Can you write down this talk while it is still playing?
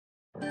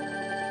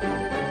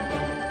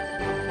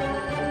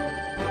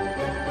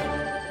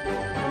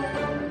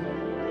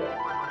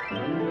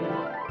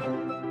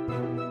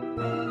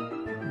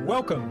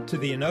Welcome to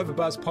the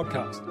InnovaBuzz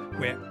podcast,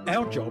 where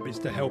our job is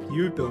to help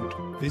you build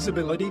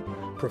visibility,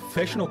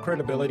 professional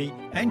credibility,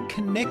 and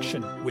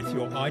connection with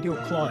your ideal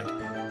client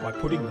by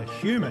putting the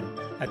human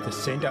at the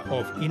centre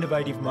of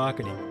innovative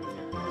marketing,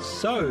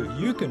 so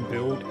you can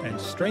build and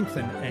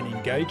strengthen an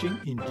engaging,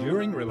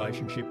 enduring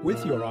relationship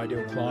with your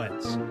ideal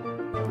clients.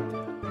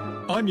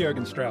 I'm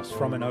Jürgen Strauss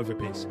from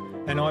InnovaBiz,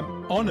 and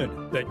I'm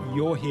honoured that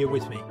you're here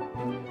with me.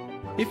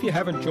 If you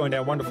haven't joined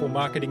our wonderful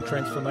marketing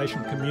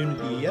transformation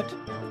community yet,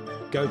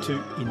 go to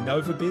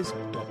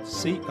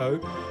innovabiz.co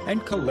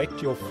and collect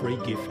your free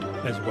gift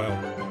as well.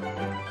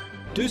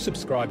 Do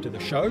subscribe to the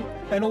show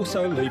and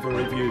also leave a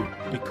review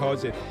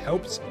because it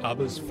helps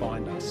others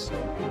find us.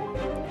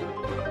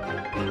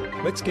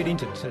 Let's get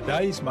into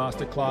today's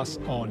masterclass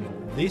on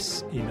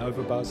this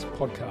InnovaBuzz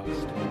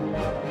podcast.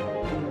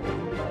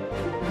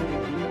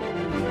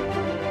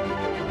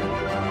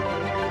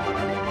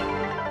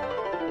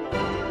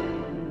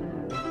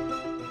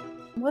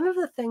 One of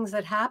the things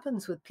that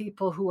happens with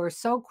people who are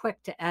so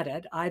quick to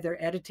edit, either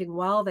editing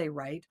while they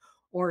write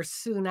or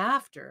soon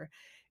after,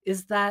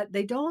 is that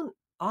they don't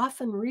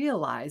often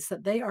realize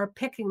that they are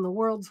picking the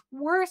world's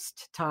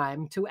worst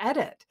time to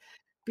edit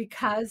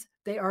because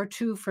they are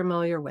too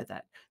familiar with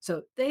it.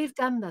 So they've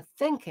done the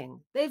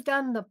thinking, they've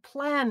done the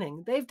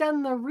planning, they've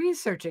done the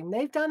researching,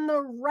 they've done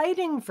the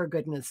writing, for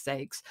goodness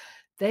sakes.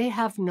 They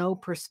have no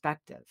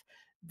perspective.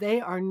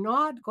 They are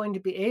not going to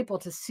be able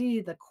to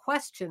see the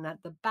question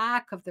at the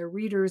back of their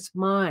readers'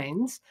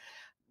 minds.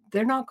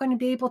 They're not going to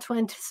be able to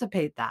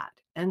anticipate that.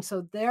 And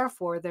so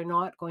therefore, they're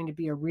not going to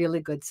be a really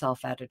good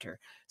self-editor.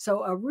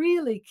 So a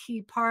really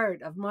key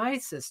part of my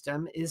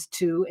system is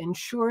to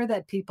ensure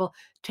that people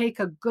take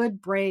a good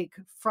break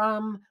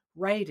from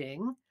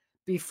writing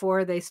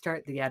before they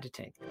start the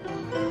editing.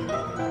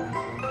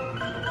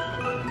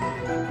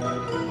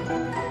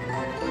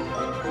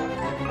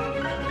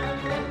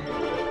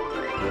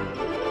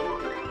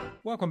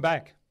 Welcome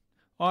back.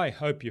 I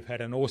hope you've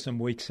had an awesome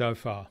week so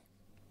far.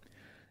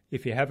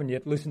 If you haven't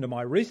yet listened to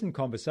my recent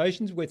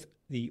conversations with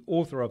the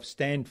author of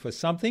Stand for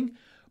Something,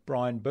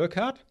 Brian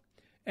Burkhart,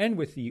 and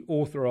with the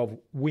author of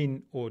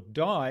Win or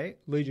Die,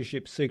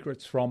 Leadership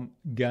Secrets from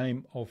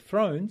Game of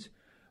Thrones,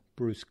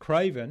 Bruce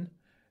Craven,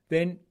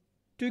 then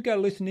do go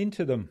listen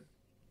into them.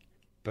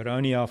 But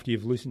only after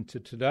you've listened to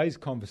today's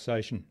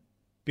conversation,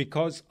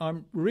 because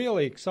I'm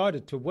really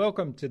excited to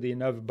welcome to the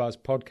InnovaBuzz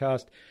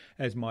podcast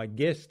as my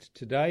guest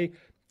today,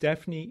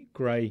 Daphne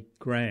Gray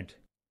Grant.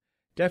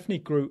 Daphne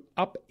grew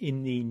up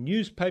in the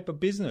newspaper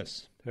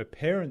business. Her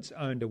parents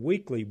owned a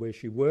weekly where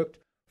she worked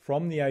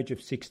from the age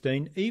of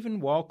 16, even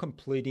while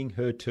completing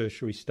her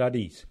tertiary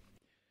studies.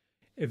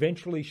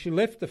 Eventually, she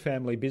left the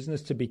family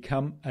business to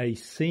become a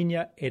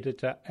senior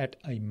editor at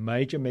a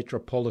major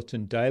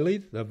metropolitan daily,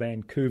 the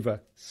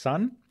Vancouver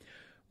Sun,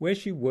 where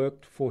she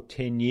worked for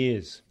 10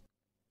 years.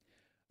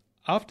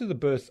 After the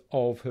birth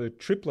of her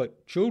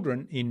triplet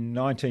children in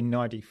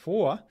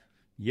 1994,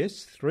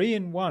 yes, 3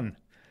 in 1,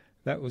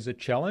 that was a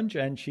challenge,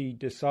 and she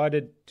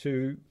decided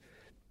to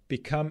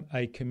become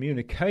a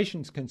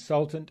communications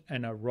consultant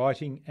and a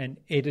writing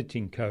and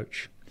editing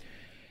coach.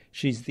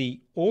 She's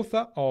the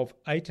author of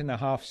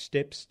 8.5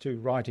 Steps to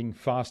Writing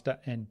Faster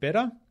and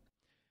Better,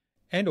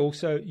 and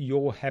also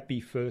Your Happy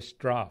First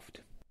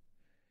Draft.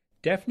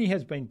 Daphne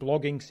has been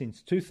blogging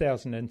since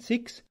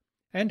 2006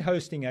 and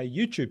hosting a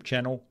YouTube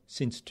channel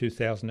since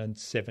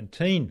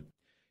 2017.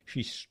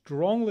 She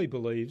strongly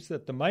believes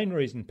that the main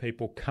reason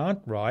people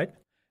can't write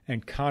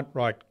and can't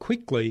write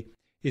quickly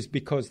is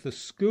because the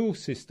school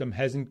system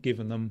hasn't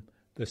given them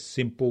the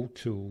simple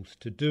tools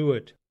to do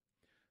it.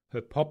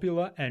 Her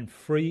popular and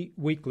free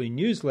weekly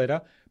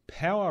newsletter,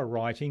 Power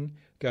Writing,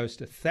 goes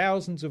to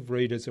thousands of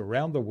readers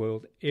around the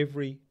world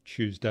every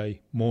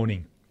Tuesday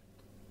morning.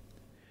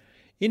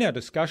 In our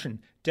discussion,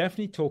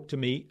 Daphne talked to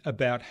me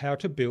about how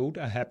to build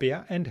a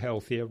happier and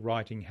healthier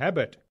writing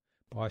habit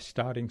by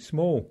starting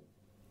small.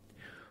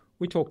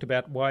 We talked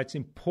about why it's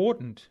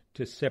important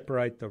to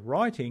separate the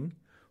writing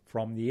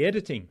from the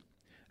editing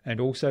and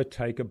also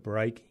take a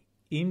break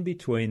in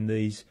between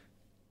these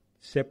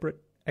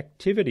separate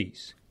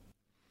activities.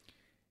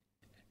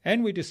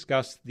 And we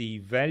discussed the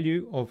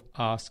value of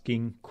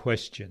asking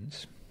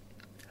questions.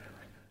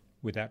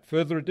 Without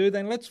further ado,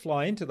 then let's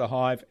fly into the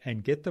hive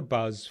and get the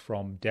buzz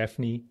from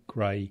Daphne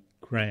Gray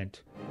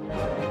Grant.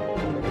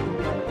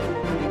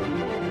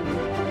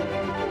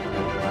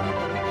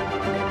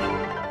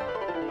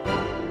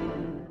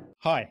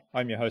 Hi,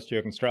 I'm your host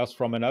Jürgen Strauss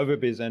from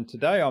InnovaBiz, and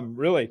today I'm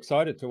really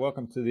excited to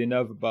welcome to the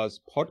InnovaBuzz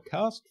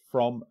podcast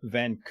from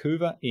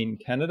Vancouver in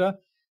Canada,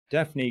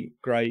 Daphne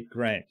Gray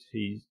Grant.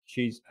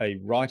 She's a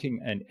writing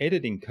and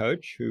editing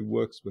coach who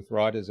works with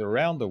writers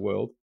around the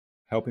world,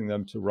 helping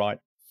them to write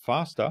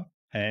faster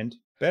and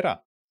better.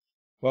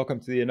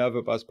 Welcome to the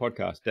InnovaBuzz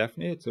podcast,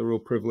 Daphne. It's a real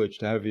privilege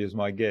to have you as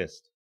my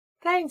guest.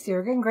 Thanks,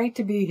 Jürgen. Great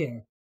to be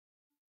here.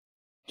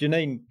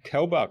 Janine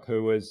Kelbach,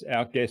 who was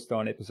our guest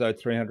on episode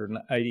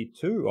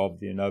 382 of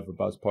the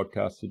InnovaBuzz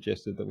podcast,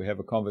 suggested that we have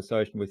a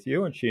conversation with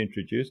you, and she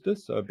introduced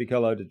us. So a big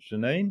hello to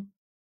Janine.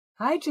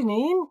 Hi,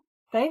 Janine.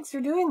 Thanks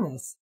for doing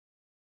this.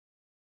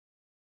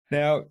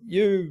 Now,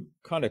 you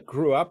kind of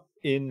grew up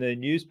in the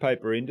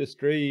newspaper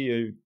industry.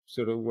 You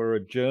sort of were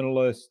a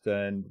journalist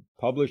and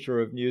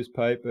publisher of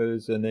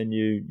newspapers, and then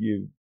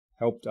you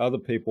helped other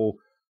people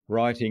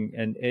writing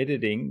and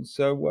editing.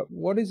 So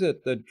what is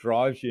it that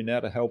drives you now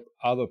to help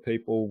other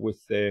people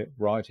with their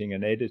writing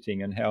and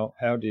editing, and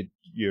how did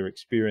your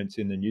experience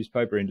in the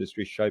newspaper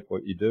industry shape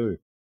what you do?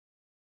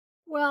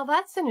 Well,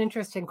 that's an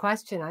interesting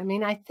question. I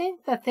mean, I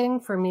think the thing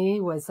for me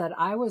was that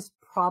I was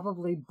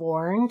probably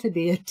born to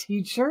be a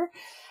teacher.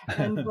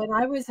 And when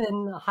I was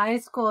in high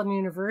school and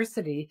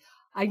university,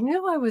 I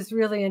knew I was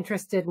really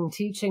interested in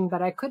teaching,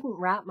 but I couldn't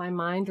wrap my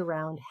mind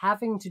around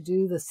having to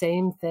do the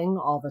same thing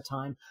all the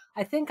time.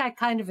 I think I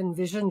kind of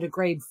envisioned a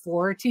grade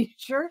 4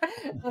 teacher.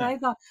 And I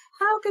thought,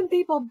 how can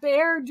people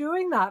bear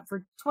doing that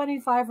for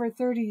 25 or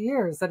 30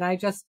 years? And I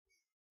just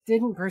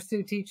didn't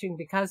pursue teaching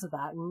because of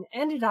that, and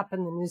ended up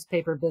in the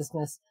newspaper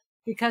business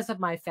because of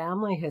my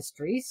family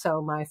history.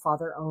 So my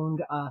father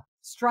owned a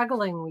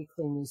struggling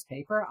weekly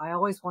newspaper. I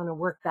always want to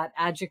work that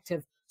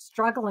adjective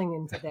struggling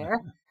into there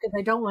because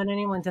I don't want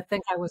anyone to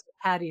think I was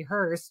a Patty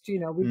Hearst. You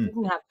know, we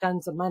didn't have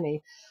tons of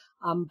money.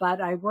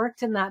 But I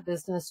worked in that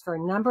business for a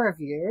number of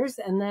years,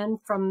 and then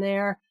from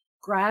there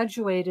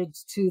graduated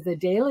to the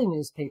daily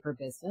newspaper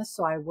business.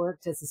 So I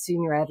worked as a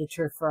senior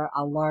editor for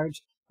a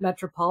large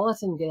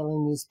metropolitan daily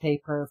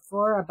newspaper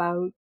for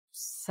about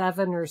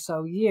 7 or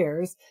so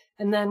years.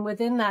 And then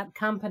within that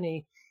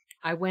company,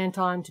 I went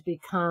on to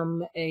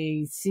become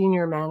a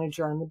senior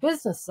manager on the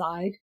business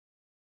side.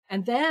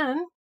 And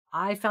then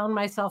I found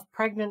myself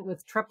pregnant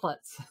with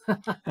triplets.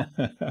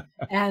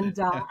 And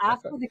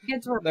after the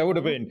kids were That would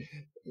have been,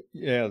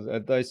 yeah,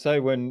 they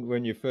say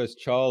when your first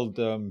child,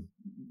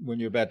 when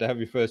you're about to have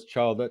your first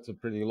child, that's a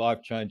pretty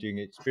life-changing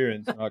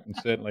experience. And I can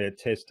certainly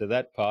attest to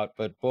that part.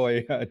 But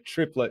boy,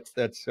 triplets,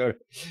 that's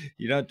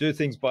you don't do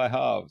things by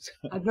halves.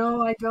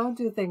 No, I don't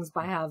do things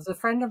by halves. A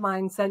friend of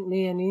mine sent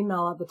me an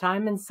email at the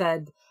time and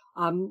said,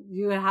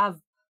 you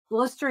have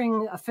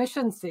blistering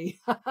efficiency.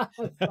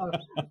 So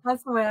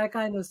that's the way I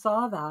kind of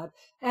saw that.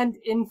 And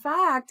in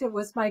fact, it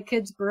was my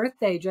kid's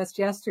birthday just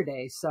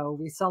yesterday. So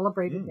we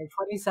celebrated their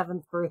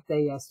 27th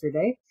birthday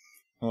yesterday.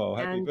 Well,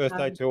 happy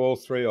birthday to all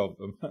three of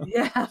them.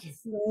 Yes,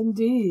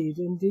 indeed,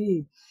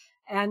 indeed.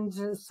 And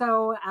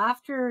so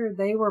after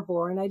they were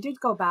born, I did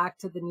go back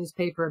to the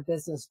newspaper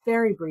business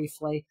very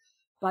briefly,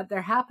 but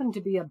there happened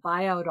to be a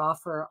buyout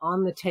offer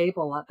on the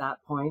table at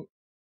that point.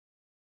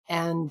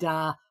 And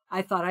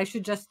I thought I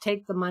should just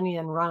take the money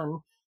and run.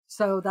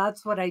 So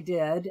that's what I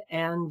did.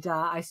 And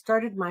I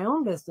started my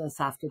own business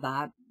after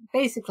that,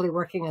 basically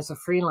working as a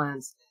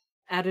freelance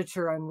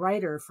editor and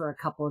writer for a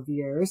couple of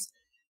years.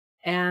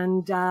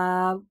 And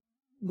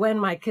when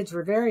my kids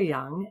were very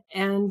young.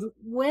 And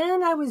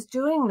when I was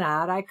doing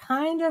that, I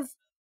kind of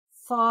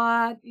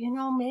thought, you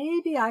know,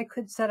 maybe I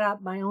could set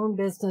up my own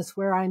business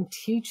where I'm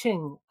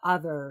teaching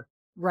other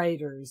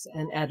writers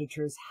and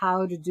editors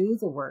how to do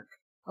the work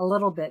a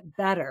little bit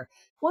better.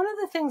 One of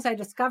the things I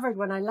discovered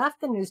when I left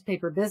the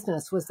newspaper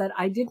business was that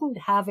I didn't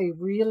have a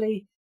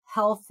really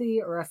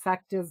healthy or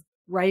effective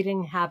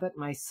writing habit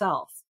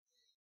myself.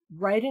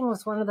 Writing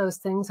was one of those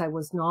things I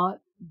was not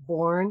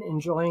born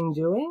enjoying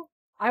doing.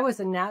 I was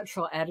a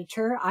natural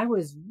editor. I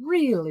was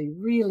really,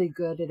 really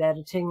good at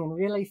editing and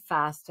really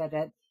fast at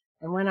it.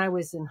 And when I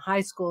was in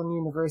high school and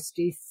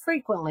university,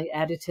 frequently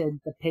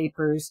edited the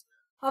papers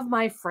of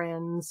my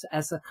friends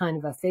as a kind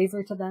of a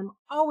favor to them.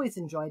 Always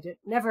enjoyed it.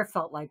 Never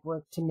felt like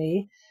work to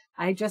me.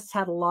 I just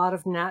had a lot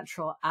of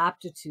natural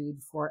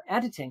aptitude for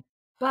editing,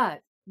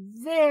 but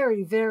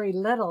very, very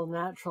little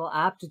natural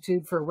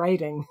aptitude for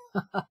writing.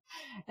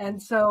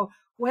 And so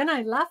when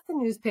I left the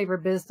newspaper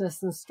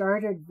business and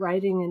started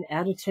writing and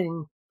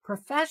editing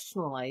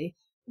professionally,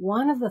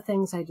 one of the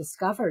things I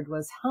discovered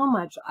was how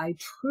much I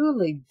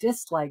truly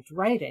disliked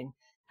writing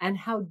and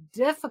how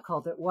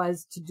difficult it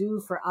was to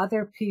do for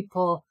other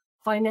people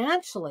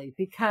financially.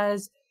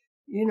 Because,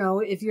 you know,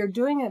 if you're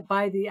doing it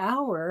by the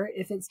hour,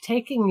 if it's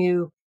taking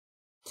you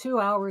 2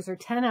 hours or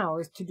 10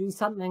 hours to do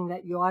something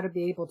that you ought to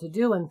be able to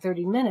do in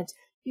 30 minutes,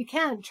 you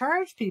can't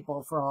charge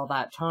people for all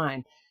that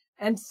time.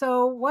 And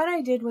so what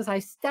I did was I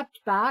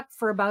stepped back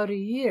for about a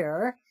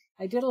year.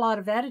 I did a lot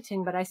of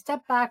editing, but I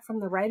stepped back from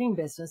the writing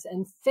business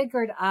and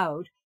figured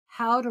out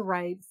how to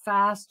write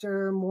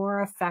faster,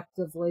 more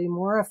effectively,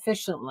 more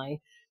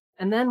efficiently.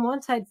 And then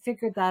once I'd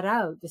figured that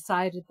out,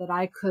 decided that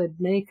I could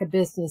make a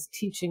business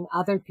teaching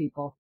other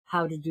people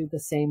how to do the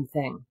same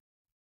thing.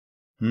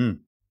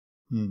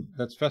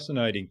 That's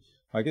fascinating.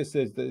 I guess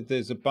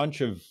there's a bunch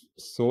of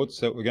thoughts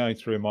that were going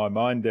through my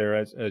mind there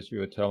as you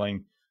were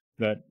telling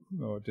that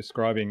or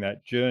describing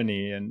that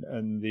journey.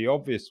 And the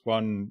obvious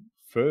one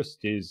first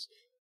is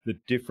the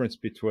difference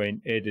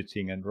between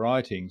editing and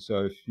writing.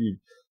 So if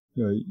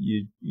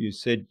you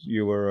said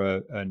you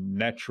were a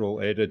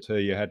natural editor,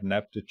 you had an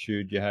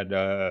aptitude,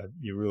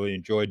 you really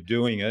enjoyed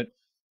doing it,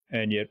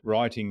 and yet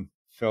writing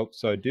felt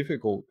so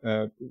difficult.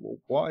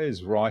 Why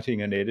is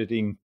writing and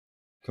editing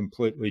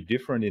completely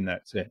different in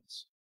that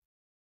sense?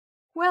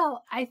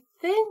 Well, I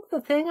think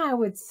the thing I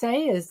would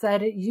say is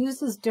that it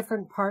uses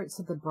different parts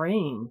of the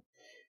brain.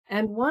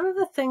 And one of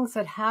the things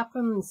that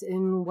happens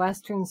in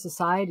Western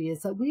society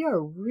is that we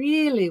are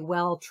really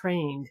well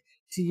trained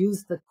to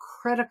use the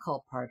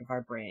critical part of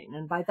our brain.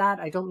 And by that,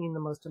 I don't mean the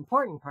most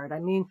important part. I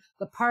mean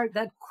the part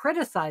that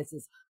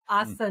criticizes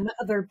us and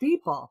other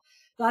people.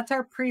 That's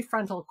our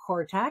prefrontal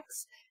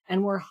cortex.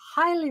 And we're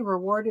highly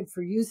rewarded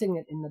for using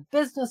it in the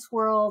business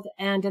world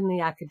and in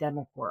the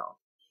academic world.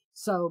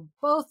 So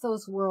both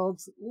those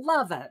worlds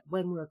love it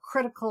when we're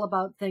critical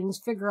about things,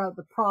 figure out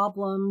the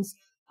problems,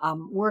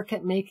 work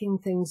at making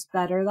things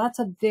better. That's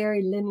a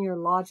very linear,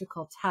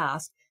 logical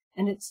task,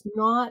 and it's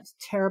not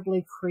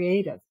terribly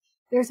creative.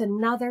 There's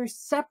another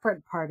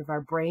separate part of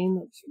our brain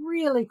that's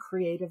really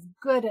creative,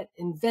 good at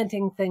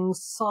inventing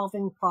things,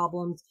 solving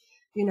problems,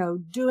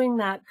 doing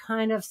that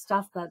kind of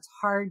stuff that's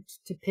hard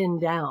to pin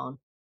down.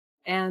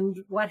 And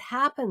what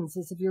happens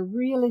is if you're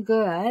really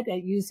good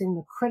at using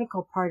the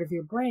critical part of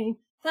your brain,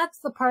 that's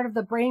the part of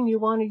the brain you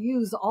want to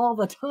use all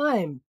the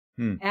time.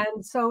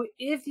 And so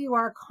if you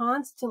are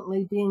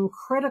constantly being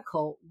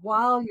critical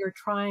while you're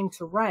trying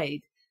to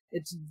write,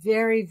 it's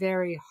very,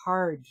 very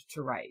hard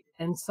to write.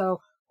 And so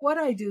what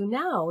I do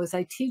now is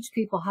I teach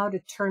people how to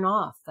turn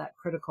off that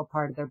critical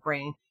part of their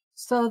brain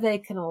so they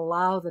can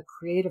allow the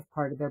creative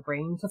part of their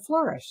brain to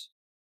flourish.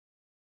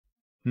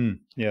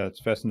 Yeah,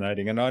 it's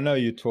fascinating. And I know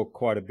you talk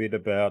quite a bit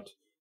about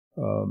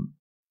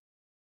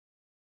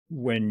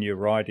when you're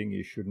writing,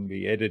 you shouldn't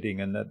be editing,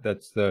 and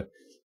that's the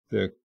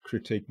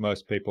critique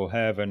most people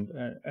have.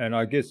 And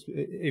I guess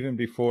even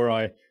before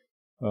I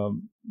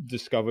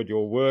discovered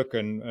your work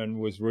and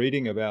was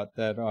reading about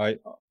that,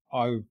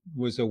 I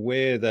was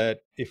aware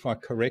that if I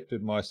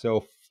corrected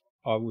myself,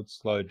 I would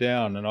slow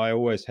down. And I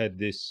always had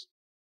this,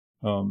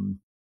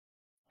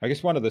 I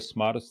guess one of the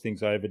smartest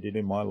things I ever did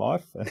in my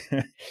life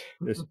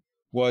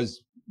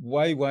was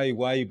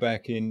way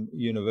back in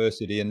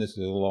university, and this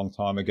is a long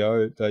time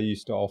ago, they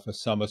used to offer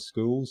summer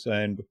schools,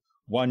 and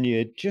one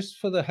year, just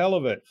for the hell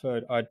of it,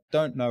 I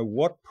don't know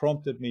what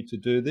prompted me to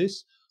do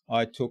this,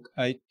 I took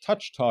a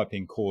touch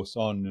typing course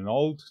on an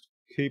old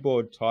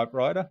keyboard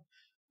typewriter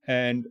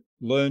and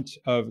learnt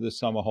over the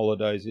summer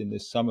holidays in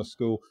this summer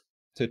school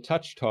to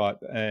touch type.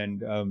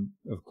 And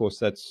of course,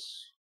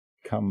 that's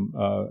come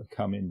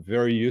in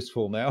very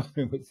useful now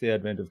with the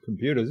advent of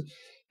computers.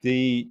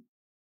 The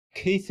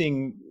key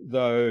thing,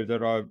 though,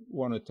 that I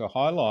wanted to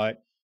highlight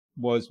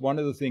was one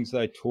of the things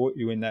they taught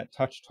you in that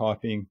touch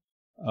typing,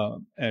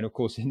 and of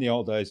course in the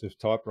old days of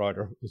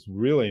typewriter it was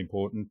really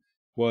important,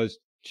 was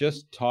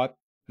just type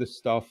the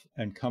stuff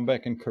and come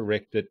back and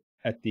correct it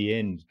at the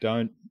end.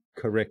 Don't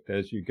correct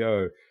as you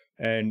go.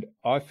 And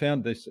I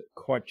found this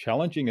quite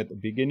challenging at the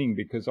beginning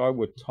because I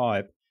would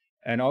type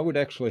and I would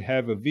actually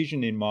have a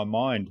vision in my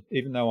mind,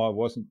 even though I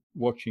wasn't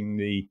watching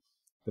the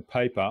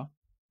paper.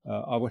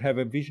 I would have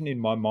a vision in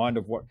my mind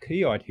of what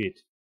key I'd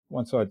hit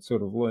once I'd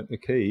sort of learnt the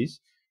keys.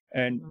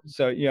 And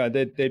so,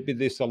 there'd be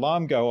this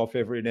alarm go off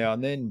every now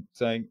and then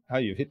saying,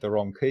 "Hey, you've hit the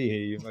wrong key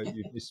here.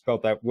 You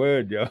misspelled that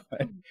word."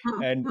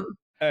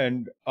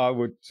 And I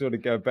would sort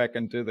of go back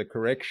and do the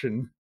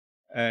correction.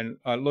 And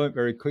I learnt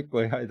very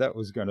quickly, hey, that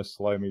was going to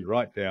slow me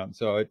right down.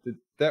 So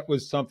that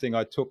was something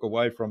I took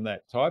away from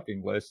that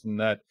typing lesson,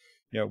 that,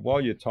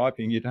 while you're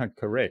typing, you don't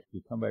correct.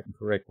 You come back and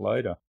correct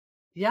later.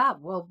 Yeah,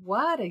 well,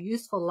 what a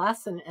useful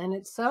lesson. And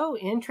it's so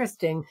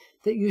interesting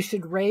that you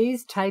should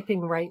raise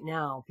typing right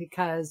now,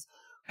 because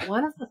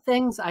one of the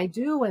things I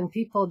do when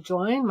people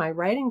join my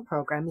writing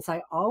program is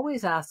I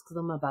always ask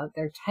them about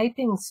their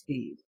typing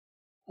speed.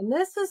 And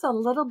this is a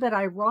little bit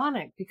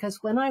ironic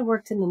because when I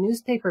worked in the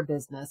newspaper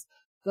business,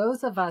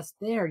 those of us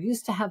there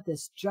used to have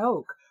this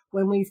joke.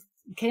 When we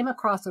came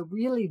across a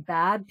really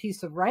bad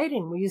piece of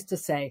writing, we used to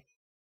say,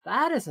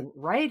 "That isn't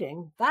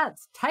writing,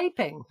 that's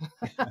typing."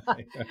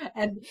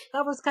 And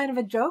that was kind of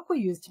a joke we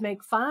used to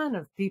make fun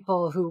of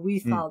people who we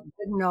felt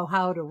didn't know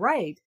how to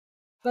write.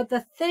 But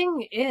the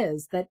thing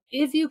is that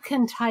if you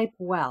can type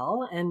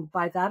well, and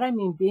by that I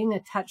mean being a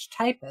touch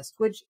typist,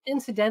 which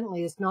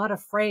incidentally is not a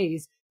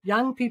phrase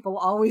young people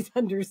always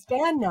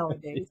understand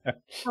nowadays.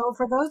 So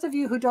for those of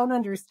you who don't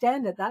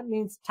understand it, that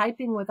means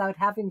typing without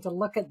having to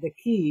look at the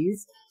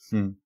keys.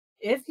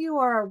 If you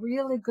are a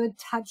really good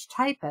touch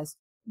typist,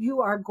 you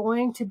are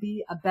going to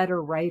be a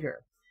better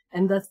writer.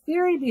 And the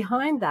theory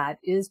behind that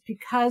is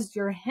because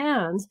your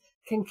hands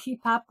can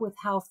keep up with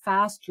how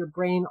fast your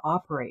brain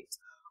operates.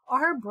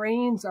 Our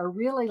brains are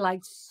really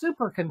like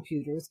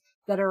supercomputers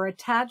that are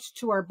attached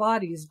to our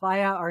bodies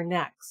via our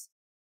necks.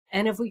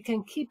 And if we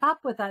can keep up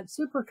with that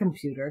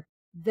supercomputer,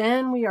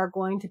 then we are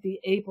going to be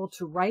able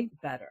to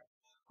write better.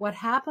 What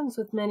happens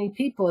with many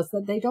people is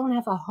that they don't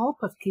have a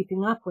hope of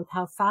keeping up with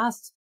how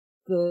fast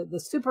the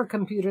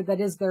supercomputer that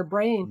is their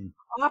brain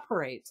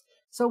operates.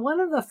 So one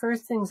of the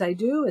first things I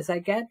do is I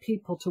get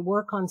people to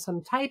work on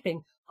some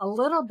typing a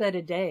little bit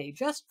a day,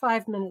 just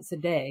 5 minutes a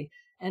day.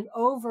 And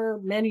over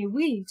many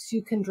weeks,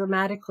 you can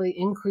dramatically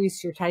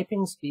increase your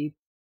typing speed,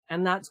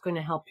 and that's going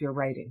to help your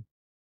writing.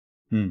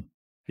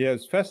 Yeah,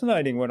 it's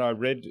fascinating when I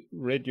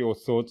read your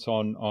thoughts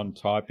on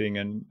typing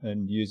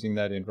and using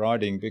that in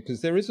writing,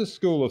 because there is a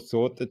school of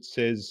thought that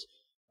says,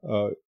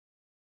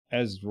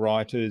 as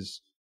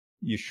writers,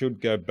 you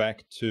should go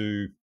back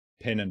to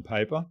pen and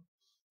paper.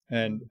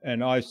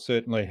 And I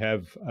certainly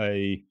have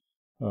a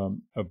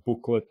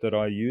booklet that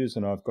I use,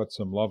 and I've got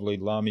some lovely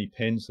Lamy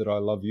pens that I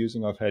love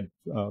using. I've had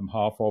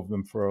half of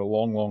them for a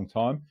long, long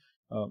time.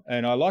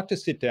 And I like to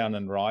sit down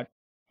and write,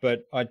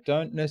 but I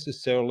don't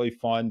necessarily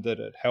find that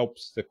it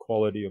helps the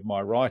quality of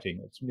my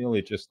writing. It's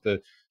merely just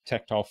the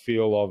tactile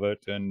feel of it,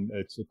 and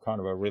it's a kind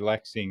of a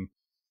relaxing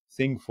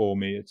thing for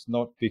me. It's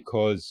not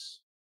because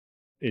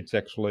it's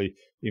actually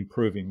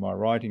improving my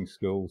writing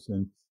skills.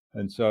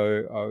 And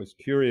so I was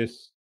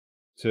curious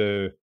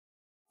to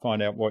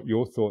find out what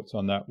your thoughts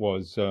on that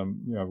was,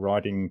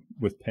 writing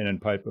with pen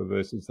and paper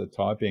versus the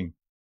typing.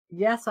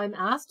 Yes, I'm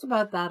asked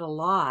about that a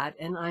lot,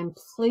 and I'm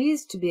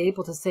pleased to be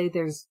able to say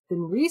there's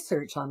been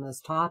research on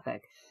this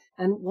topic.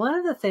 And one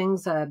of the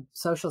things a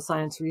social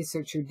science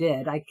researcher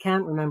did, I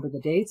can't remember the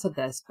dates of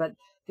this, but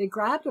they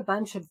grabbed a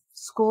bunch of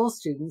school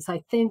students,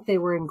 I think they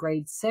were in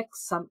grade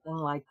 6, something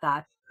like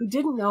that, who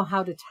didn't know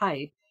how to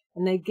type,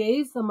 and they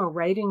gave them a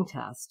writing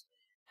test.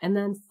 And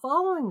then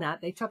following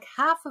that, they took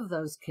half of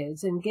those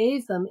kids and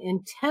gave them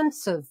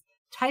intensive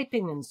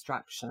typing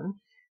instruction.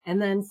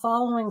 And then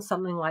following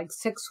something like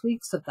 6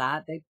 weeks of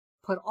that, they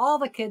put all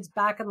the kids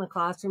back in the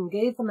classroom,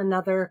 gave them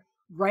another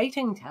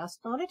writing test,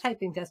 not a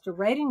typing test, a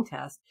writing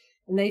test.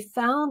 And they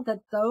found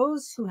that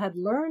those who had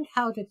learned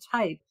how to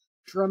type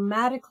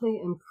dramatically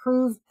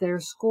improved their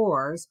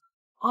scores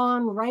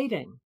on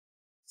writing.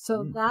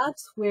 So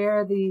that's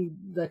where the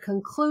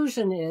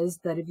conclusion is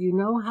that if you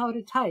know how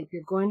to type,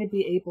 you're going to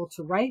be able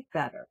to write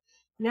better.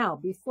 Now,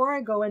 before I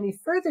go any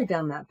further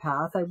down that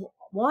path, I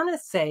want to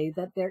say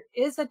that there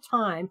is a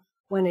time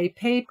when a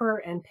paper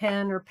and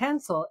pen or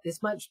pencil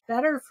is much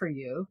better for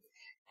you.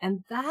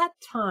 And that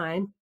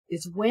time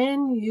is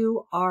when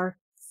you are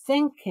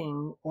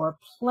thinking or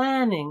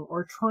planning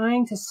or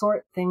trying to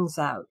sort things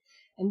out.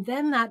 And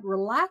then that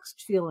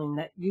relaxed feeling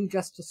that you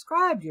just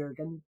described,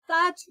 Jürgen,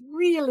 that's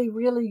really,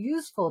 really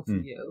useful to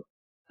you.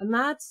 And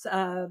that's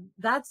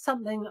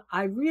something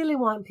I really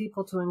want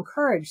people to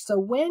encourage. So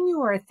when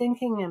you are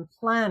thinking and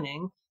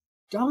planning,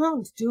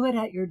 don't do it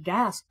at your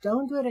desk.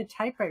 Don't do it at a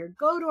typewriter.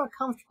 Go to a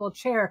comfortable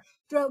chair.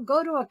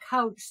 Go to a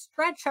couch.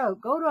 Stretch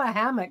out. Go to a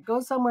hammock. Go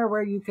somewhere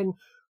where you can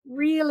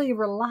really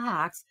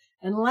relax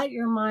and let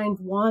your mind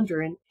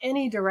wander in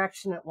any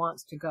direction it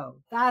wants to go.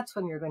 That's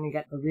when you're going to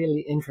get the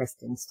really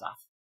interesting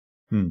stuff.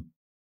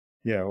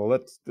 Yeah, well,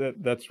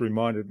 that's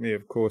reminded me,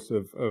 of course,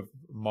 of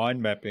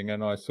mind mapping,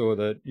 and I saw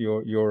that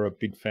you're a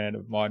big fan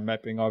of mind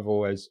mapping. I've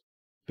always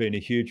been a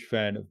huge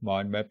fan of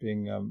mind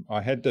mapping.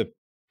 I had the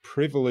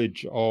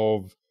privilege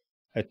of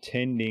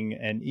attending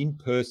an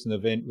in-person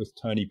event with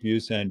Tony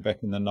Buzan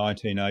back in the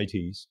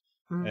 1980s,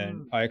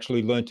 and I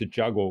actually learned to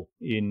juggle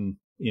in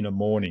a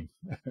morning.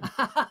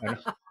 And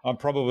I'm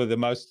probably the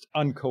most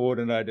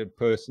uncoordinated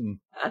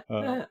person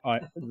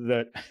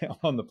that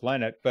on the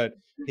planet, but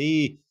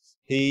he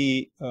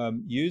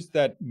used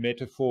that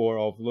metaphor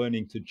of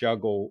learning to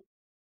juggle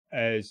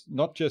as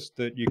not just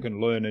that you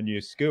can learn a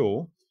new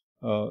skill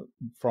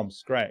from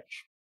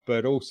scratch,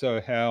 but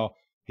also how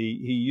he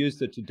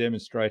used it to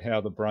demonstrate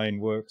how the brain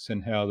works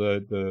and how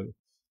the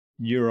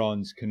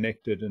neurons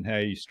connected and how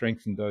you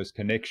strengthen those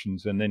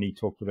connections. And then he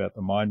talked about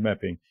the mind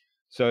mapping.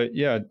 So,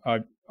 yeah, I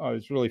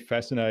was really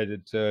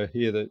fascinated to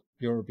hear that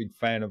you're a big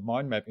fan of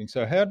mind mapping.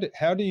 So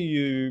how do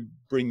you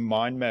bring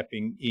mind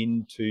mapping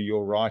into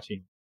your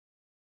writing?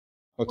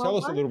 Well, tell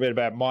us a little bit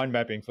about mind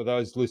mapping for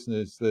those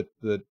listeners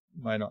that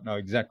may not know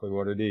exactly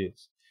what it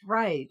is.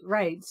 Right.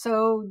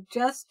 So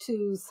just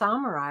to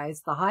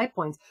summarize the high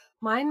points,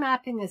 mind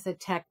mapping is a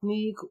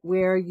technique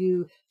where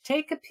you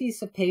take a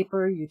piece of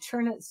paper, you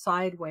turn it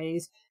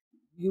sideways,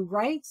 you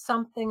write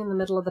something in the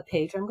middle of the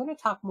page. I'm going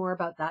to talk more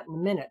about that in a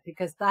minute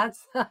because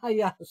that's,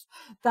 yes,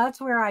 that's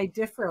where I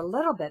differ a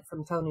little bit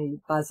from Tony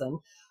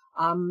Buzan.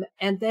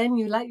 And then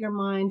you let your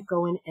mind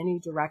go in any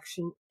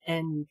direction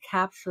and you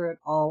capture it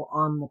all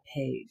on the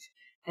page.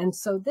 And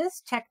so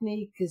this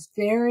technique is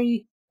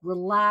very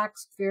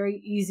relaxed, very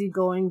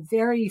easygoing,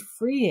 very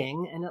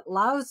freeing, and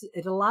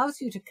it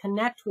allows you to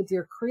connect with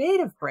your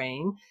creative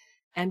brain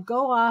and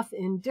go off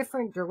in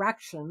different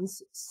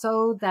directions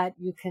so that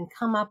you can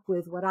come up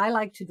with what I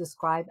like to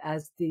describe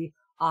as the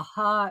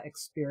aha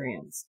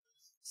experience.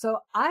 So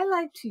I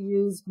like to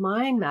use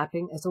mind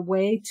mapping as a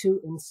way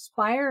to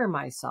inspire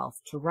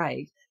myself to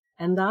write.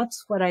 And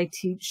that's what I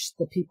teach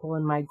the people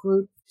in my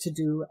group to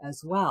do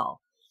as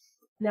well.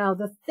 Now,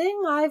 the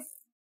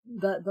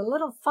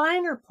little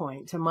finer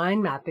point to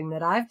mind mapping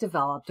that I've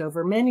developed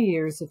over many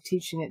years of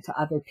teaching it to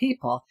other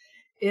people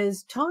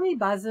is Tony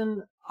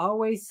Buzan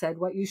always said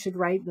what you should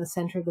write in the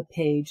center of the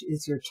page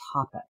is your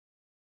topic.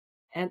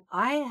 And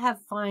I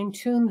have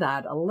fine-tuned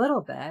that a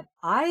little bit.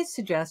 I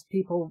suggest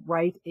people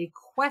write a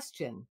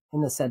question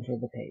in the center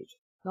of the page,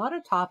 not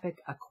a topic,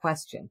 a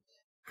question.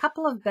 A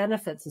couple of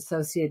benefits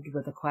associated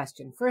with a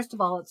question. First of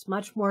all, it's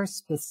much more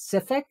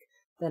specific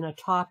than a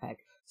topic.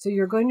 So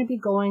you're going to be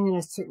going in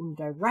a certain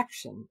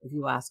direction if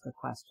you ask a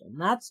question.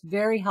 That's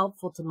very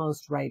helpful to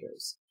most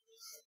writers.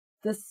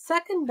 The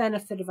second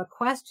benefit of a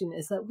question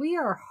is that we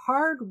are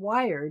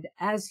hardwired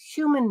as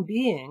human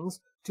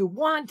beings to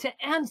want to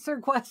answer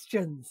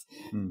questions.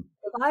 Mm.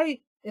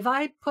 If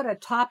I put a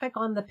topic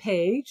on the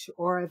page,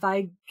 or if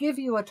I give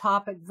you a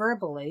topic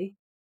verbally,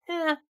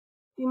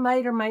 you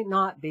might or might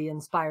not be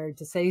inspired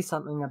to say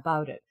something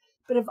about it.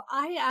 But if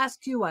I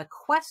ask you a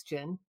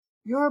question,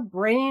 your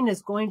brain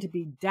is going to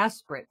be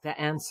desperate to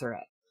answer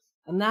it.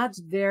 And that's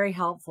very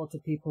helpful to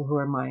people who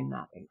are mind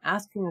mapping.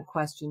 Asking a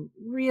question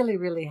really,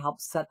 really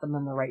helps set them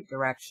in the right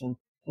direction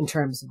in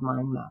terms of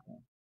mind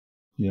mapping.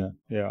 Yeah,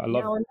 I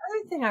love it.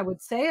 Another thing I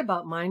would say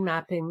about mind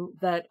mapping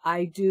that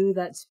I do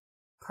that's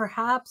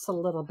perhaps a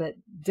little bit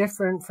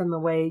different from the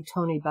way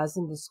Tony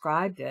Buzan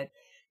described it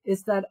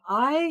is that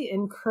I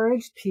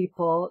encourage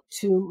people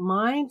to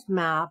mind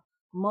map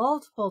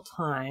multiple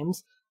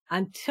times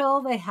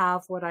until they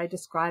have what I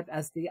describe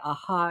as the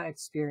aha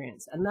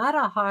experience. And that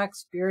aha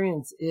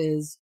experience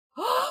is,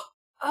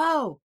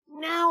 oh,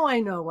 now I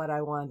know what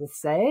I want to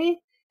say.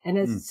 And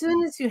as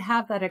soon as you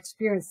have that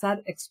experience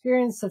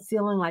of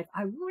feeling like,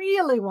 I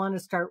really want to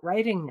start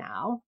writing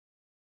now,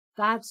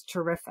 that's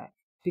terrific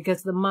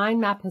because the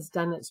mind map has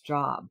done its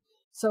job.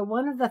 So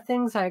one of the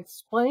things I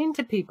explain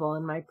to people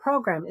in my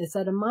program is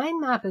that a mind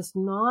map is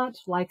not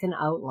like an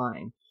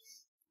outline.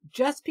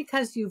 Just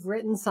because you've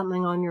written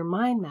something on your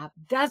mind map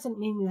doesn't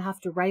mean you have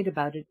to write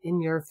about it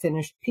in your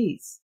finished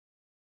piece.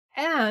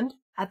 And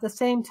at the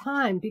same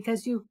time,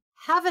 because you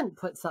haven't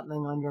put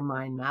something on your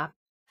mind map,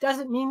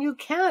 doesn't mean you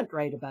can't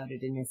write about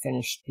it in your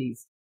finished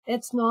piece.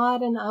 It's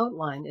not an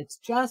outline. It's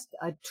just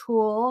a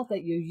tool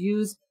that you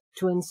use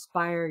to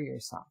inspire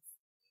yourself.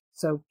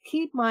 So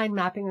keep mind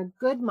mapping. A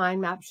good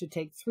mind map should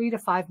take 3 to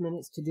 5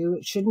 minutes to do.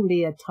 It shouldn't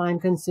be a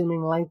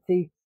time-consuming,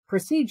 lengthy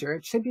procedure.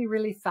 It should be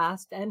really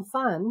fast and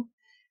fun.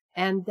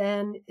 And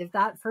then if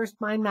that first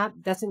mind map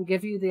doesn't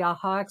give you the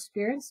aha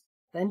experience,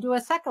 then do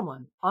a second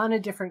one on a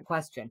different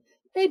question.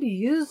 Maybe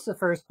use the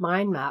first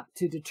mind map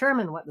to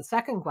determine what the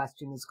second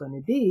question is going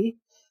to be,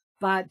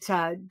 but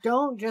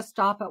don't just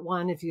stop at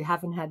one if you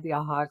haven't had the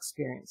aha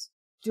experience.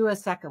 Do a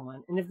second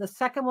one. And if the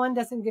second one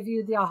doesn't give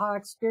you the aha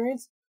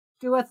experience,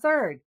 do a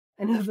third.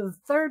 And if the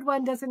third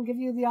one doesn't give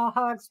you the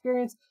aha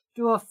experience,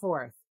 do a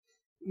fourth.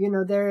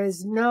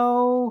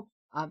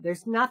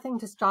 There's nothing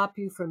to stop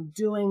you from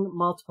doing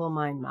multiple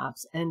mind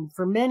maps. And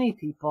for many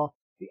people,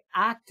 the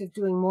act of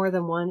doing more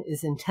than one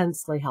is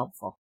intensely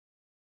helpful.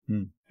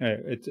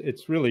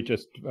 It's really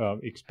just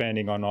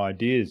expanding on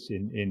ideas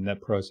in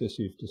that process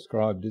you've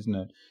described, isn't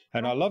it?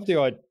 And I love the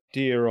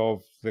idea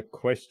of the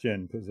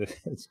question because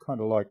it's kind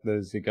of like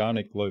the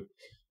Zeigarnik loop,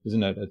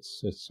 isn't it?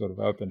 It's sort of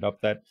opened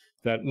up that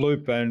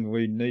loop and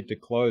we need to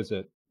close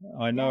it.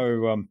 I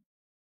know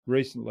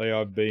recently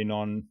I've been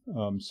on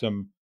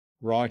some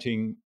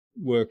writing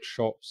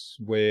workshops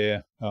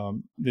where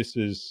this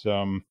is,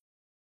 I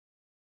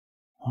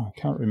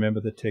can't remember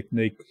the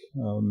technique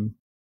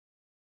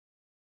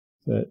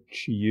that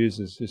she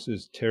uses. This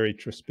is Terry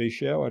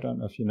Trespicio. I don't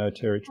know if you know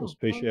Terry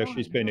Trespicio.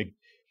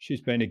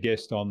 She's been a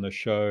guest on the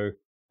show,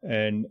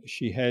 and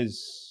she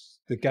has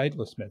the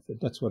gateless method.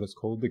 That's what it's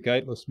called, the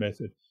gateless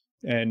method.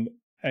 And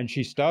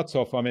she starts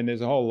off,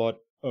 there's a whole lot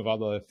of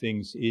other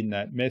things in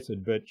that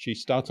method, but she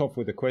starts off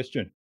with a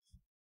question.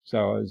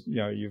 So,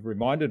 you've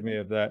reminded me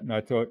of that. And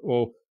I thought,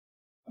 well,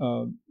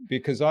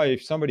 because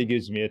if somebody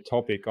gives me a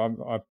topic,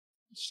 I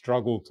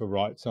struggle to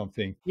write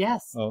something.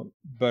 Yes.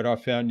 But I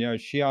found,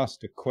 she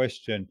asked a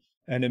question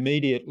and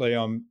immediately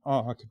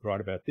I could write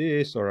about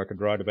this or I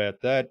could write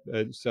about that.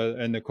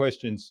 And the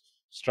question's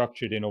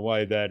structured in a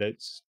way that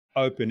it's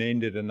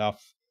open-ended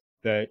enough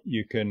that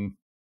you can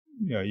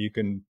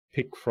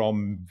pick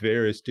from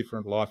various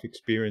different life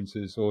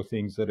experiences or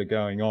things that are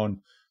going on.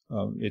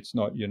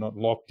 You're not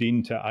locked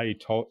into a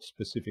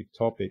specific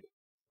topic.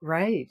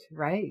 Right.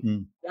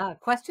 Yeah,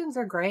 questions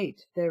are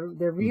great. They're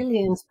really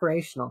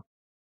inspirational.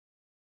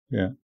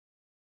 Yeah.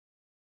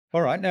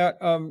 All right. Now,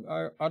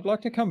 I'd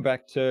like to come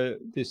back to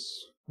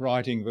this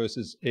writing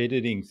versus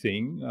editing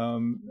thing,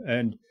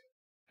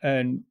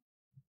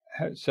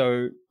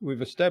 so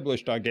we've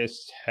established, I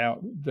guess,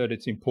 that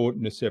it's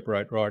important to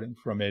separate writing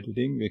from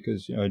editing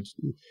because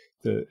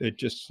it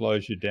just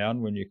slows you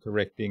down when you're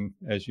correcting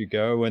as you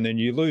go, and then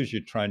you lose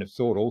your train of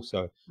thought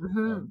also,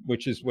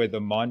 which is where the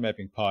mind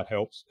mapping part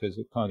helps because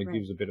it kind of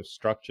gives a bit of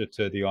structure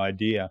to the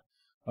idea.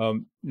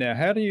 Now,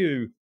 how do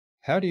you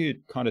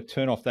kind of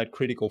turn off that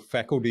critical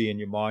faculty in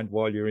your mind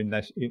while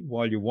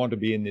you want to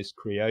be in this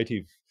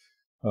creative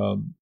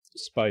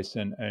space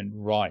and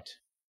write?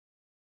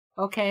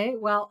 Okay,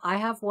 well, I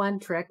have one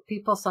trick.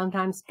 People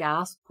sometimes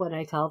gasp when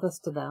I tell this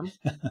to them,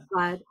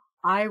 but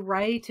I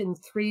write in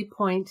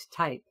 3-point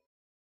type.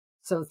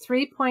 So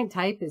 3-point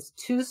type is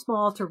too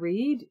small to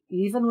read,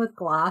 even with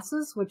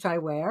glasses, which I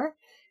wear.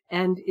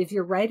 And if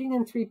you're writing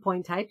in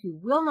 3-point type, you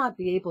will not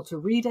be able to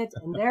read it,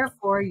 and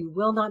therefore you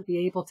will not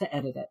be able to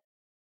edit it.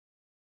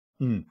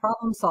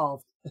 Problem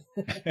solved.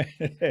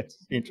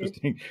 That's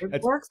interesting.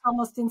 It works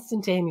almost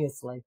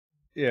instantaneously.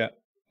 Yeah,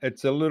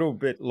 it's a little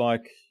bit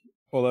like,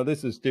 although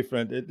this is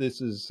different.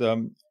 This is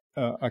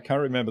I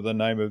can't remember the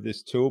name of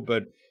this tool,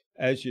 but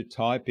as you're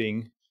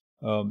typing,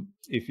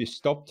 if you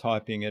stop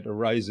typing, it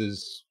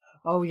erases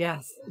Oh,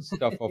 yes.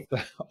 stuff off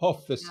the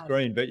Yes.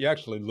 screen, but you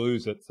actually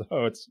lose it.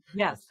 So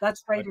Yes,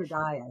 that's write or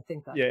die. I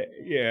think that.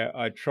 yeah.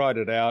 I tried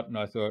it out, and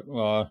I thought,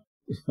 well,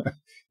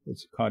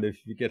 it's kind of,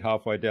 you get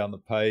halfway down the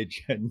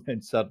page, and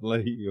then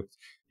suddenly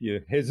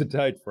you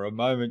hesitate for a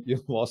moment,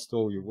 you've lost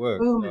all your work.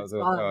 Boom, So I it's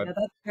thought, gone. Yeah,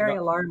 that's very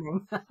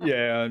alarming.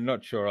 yeah, I'm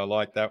not sure I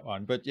like that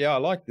one, but yeah, I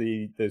like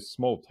the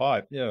small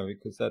type, yeah,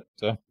 because that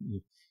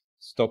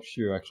stops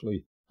you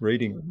actually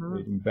reading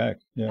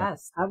back. Yeah.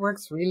 Yes, that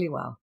works really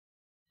well.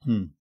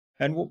 Hmm.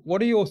 And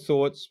what are your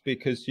thoughts?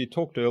 Because you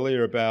talked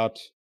earlier about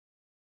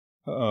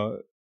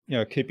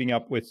keeping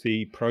up with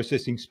the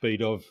processing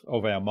speed of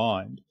our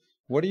mind.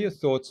 What are your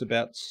thoughts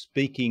about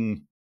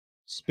speaking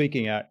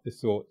out your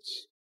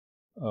thoughts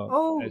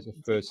as a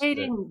first step?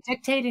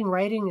 Dictating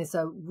writing is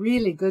a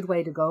really good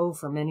way to go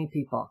for many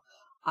people.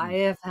 I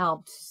have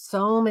helped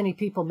so many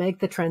people make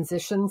the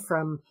transition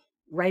from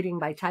writing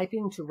by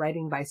typing to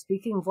writing by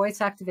speaking. Voice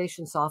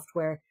activation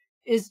software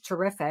is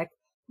terrific.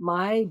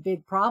 My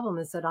big problem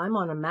is that I'm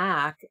on a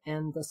Mac,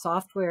 and the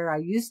software I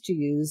used to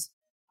use,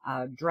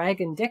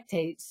 Dragon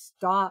Dictate,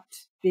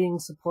 stopped being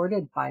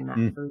supported by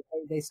Mac.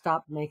 They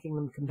stopped making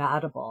them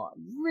compatible.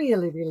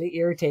 Really, really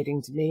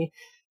irritating to me,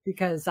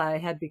 because I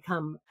had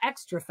become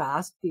extra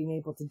fast being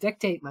able to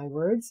dictate my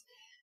words.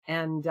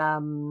 And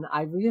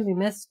I really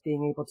miss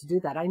being able to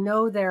do that. I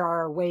know there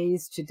are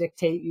ways to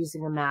dictate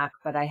using a Mac,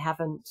 but I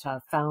haven't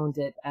found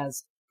it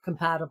as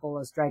compatible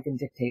as Dragon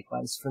Dictate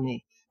was for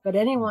me. But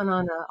anyone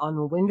on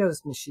a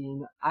Windows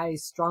machine, I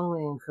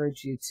strongly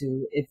encourage you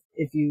to,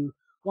 if you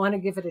want to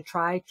give it a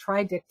try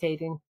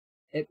dictating.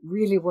 It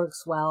really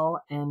works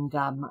well, and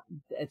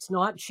it's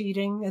not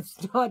cheating. It's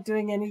not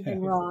doing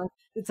anything wrong.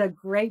 It's a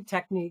great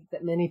technique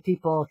that many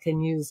people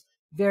can use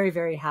very,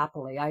 very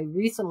happily. I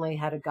recently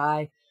had a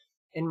guy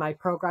in my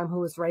program who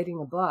was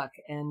writing a book,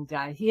 and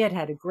he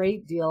had a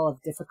great deal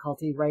of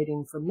difficulty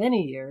writing for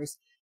many years.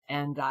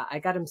 And I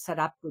got him set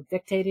up with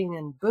dictating,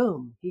 and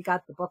boom, he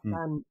got the book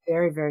done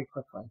very, very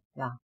quickly.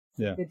 Yeah.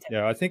 Yeah.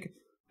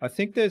 I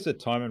think there's a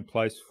time and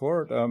place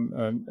for it.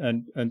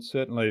 And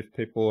certainly if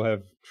people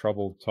have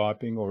trouble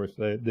typing, or if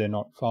they're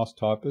not fast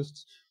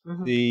typists,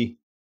 I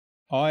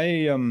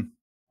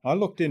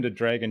looked into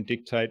Dragon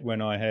Dictate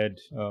when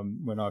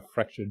I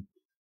fractured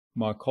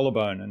my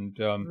collarbone, and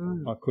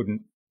I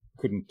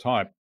couldn't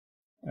type,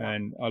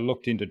 and I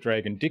looked into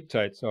Dragon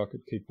Dictate so I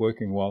could keep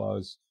working while I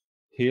was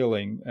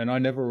healing, and I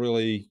never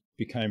really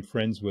became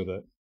friends with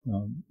it.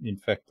 In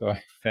fact,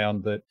 I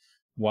found that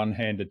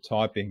one-handed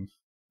typing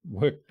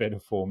worked better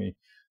for me,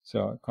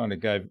 so I kind of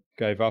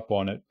gave up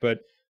on it. But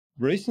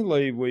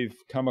recently we've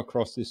come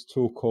across this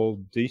tool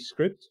called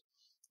Descript,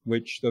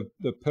 which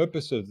the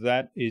purpose of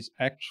that is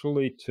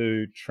actually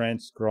to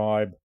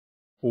transcribe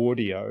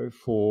audio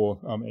for,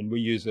 and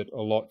we use it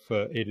a lot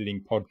for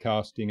editing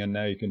podcasting, and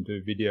now you can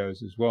do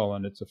videos as well,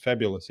 and it's a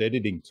fabulous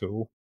editing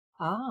tool.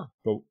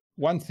 But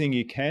one thing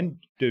you can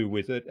do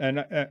with it,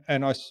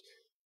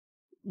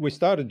 we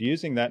started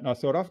using that, and I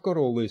thought, I've got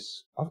all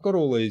these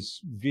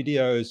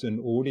videos and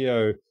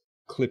audio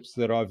clips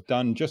that I've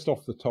done just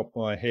off the top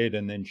of my head,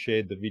 and then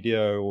shared the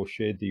video or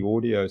shared the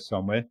audio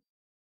somewhere.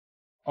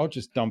 I'll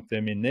just dump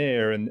them in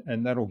there,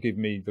 and that'll give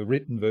me the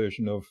written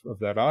version of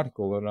that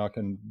article, and I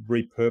can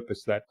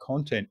repurpose that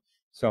content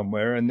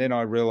somewhere. And then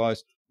I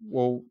realized,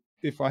 well,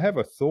 if I have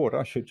a thought,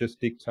 I should just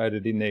dictate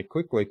it in there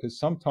quickly, because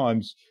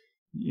sometimes,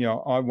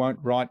 I won't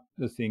write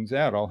the things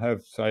out. I'll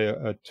have, say,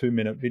 a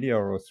 2-minute video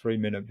or a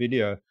 3-minute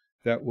video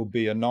that will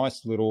be a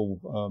nice little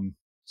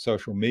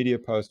social media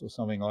post or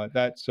something like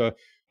that. So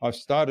I've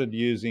started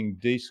using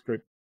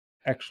Descript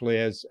actually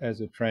as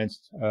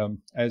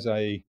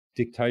a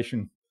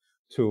dictation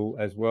tool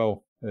as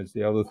well as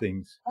the other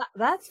things.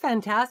 That's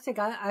fantastic.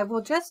 I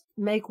will just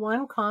make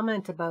one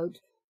comment about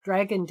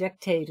Dragon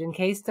Dictate in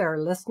case there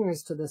are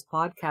listeners to this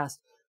podcast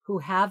who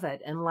have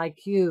it and,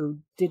 like you,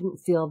 didn't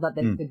feel that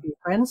they could be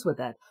friends with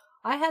it.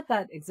 I had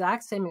that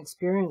exact same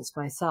experience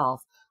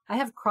myself. I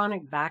have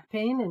chronic back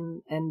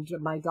pain, and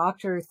my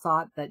doctor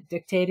thought that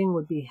dictating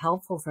would be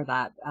helpful for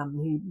that.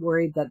 He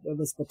worried that it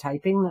was the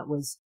typing that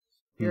was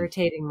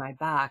irritating my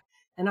back.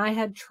 And I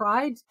had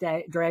tried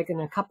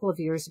Dragon a couple of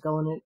years ago,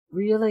 and it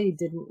really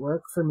didn't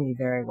work for me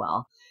very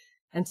well.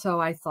 And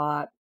so I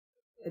thought,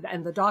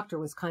 and the doctor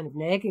was kind of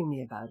nagging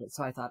me about it.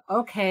 So I thought,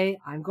 okay,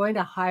 I'm going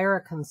to hire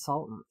a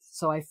consultant.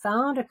 So I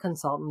found a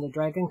consultant, a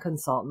Dragon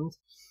consultant.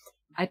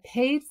 I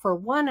paid for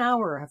 1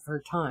 hour of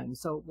her time,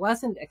 so it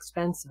wasn't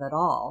expensive at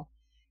all.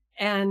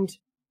 And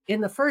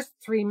in the first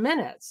 3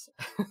 minutes,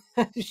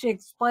 she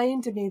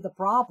explained to me the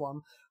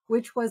problem,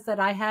 which was that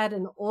I had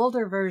an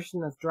older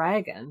version of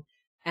Dragon,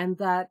 and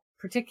that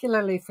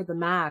particularly for the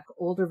Mac,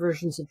 older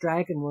versions of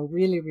Dragon were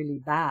really,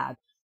 really bad.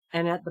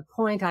 And at the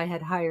point I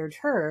had hired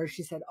her,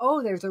 she said,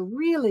 oh, there's a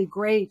really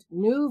great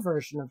new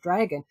version of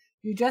Dragon.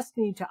 You just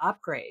need to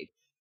upgrade.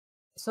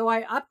 So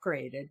I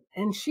upgraded,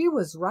 and she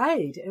was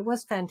right. It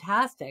was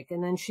fantastic.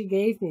 And then she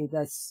gave me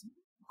this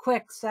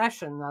quick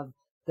session of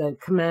the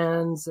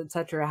commands,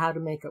 etc., how to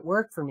make it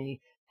work for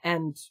me.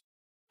 And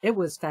It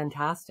was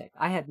fantastic.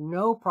 I had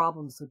no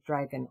problems with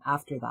Dragon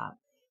after that.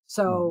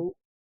 So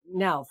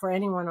now for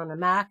anyone on a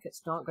Mac,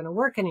 it's not going to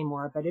work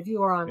anymore. But if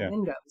you are on Yeah.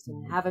 Windows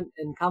and haven't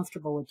been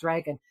comfortable with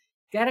Dragon,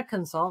 get a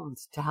consultant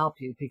to help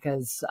you,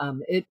 because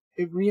it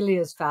really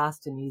is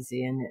fast and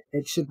easy, and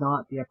it should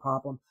not be a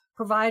problem,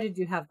 provided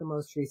you have the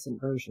most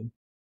recent version.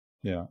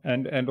 Yeah,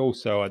 and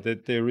also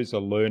that there is a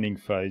learning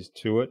phase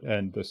to it,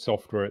 and the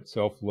software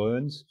itself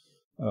learns.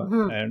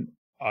 Mhm. And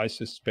I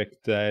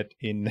suspect that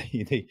in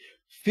the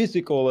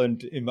physical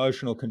and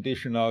emotional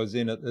condition I was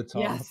in at the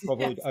time, Yes,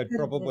 yes. I Could have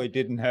probably been.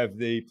 didn't have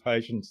the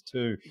patience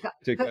to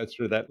Could, go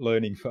through that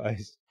learning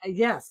phase.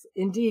 yes,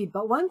 indeed.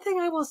 But one thing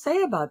I will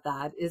say about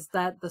that is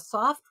that the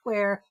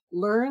software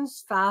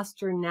learns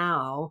faster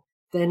now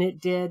than it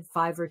did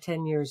 5 or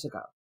 10 years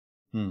ago.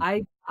 Hmm.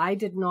 I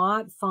did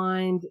not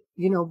find,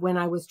 when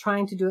I was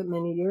trying to do it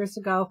many years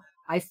ago,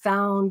 I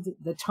found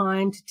the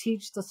time to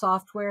teach the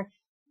software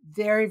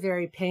very,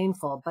 very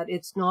painful, but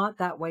it's not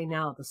that way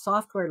now. The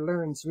software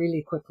learns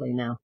really quickly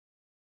now.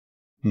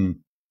 Hmm.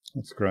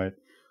 That's great.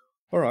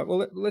 All right.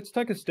 Well, let's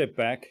take a step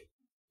back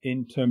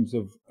in terms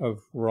of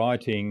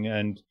writing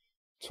and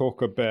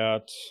talk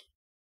about,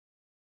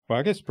 well,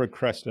 I guess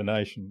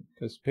procrastination,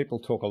 because people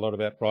talk a lot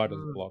about writer's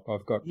Mm, block.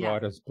 I've got yeah.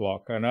 writer's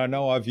block, and I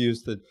know I've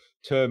used the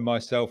term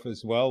myself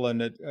as well.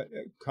 And it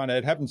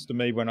happens to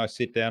me when I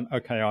sit down.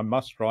 Okay, I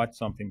must write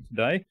something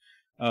today,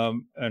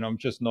 and I'm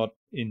just not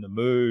in the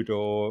mood,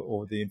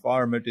 or the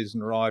environment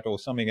isn't right, or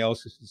something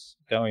else is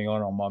going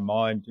on my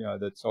mind,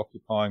 that's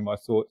occupying my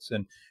thoughts,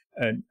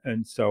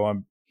 and so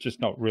I'm just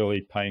not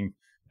really paying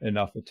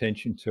enough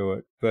attention to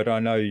it. But I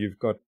know you've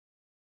got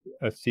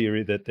a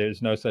theory that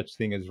there's no such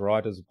thing as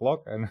writer's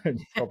block, and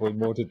it's probably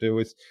more to do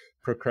with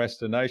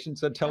procrastination.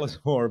 So tell us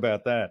more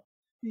about that.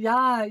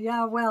 Yeah,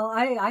 yeah. Well,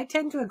 I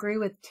tend to agree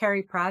with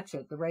Terry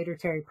Pratchett, the writer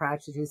Terry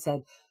Pratchett, who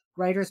said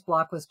writer's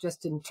block was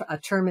just a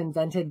term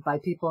invented by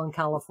people in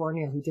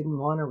California who didn't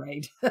want to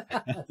write.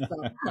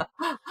 So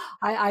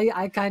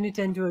I kind of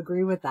tend to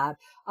agree with that.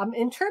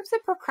 In terms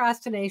of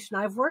procrastination,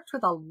 I've worked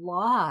with a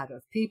lot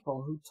of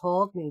people who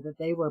told me that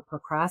they were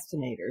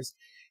procrastinators.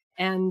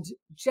 And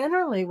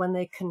generally, when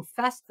they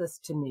confess this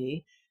to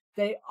me,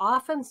 they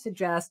often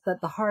suggest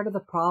that the heart of the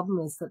problem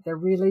is that they're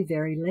really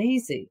very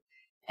lazy.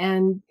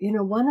 And,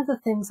 one of the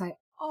things I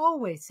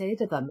always say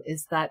to them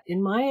is that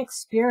in my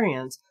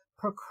experience,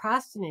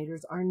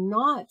 procrastinators are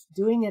not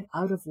doing it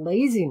out of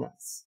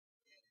laziness.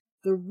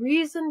 The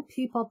reason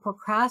people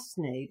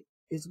procrastinate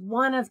is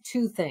one of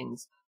two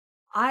things.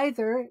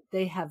 Either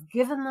they have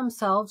given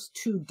themselves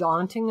too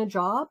daunting a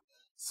job.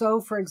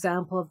 So, for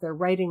example, if they're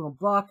writing a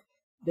book,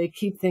 they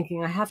keep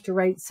thinking, I have to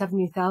write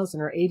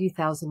 70,000 or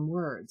 80,000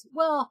 words.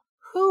 Well,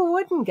 who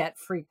wouldn't get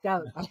freaked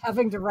out by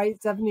having to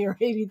write 70 or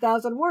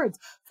 80,000 words?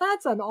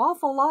 That's an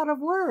awful lot of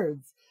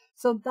words.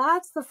 So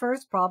that's the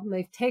first problem.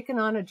 They've taken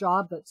on a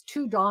job that's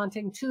too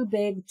daunting, too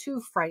big, too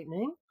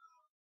frightening,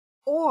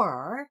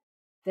 or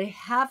they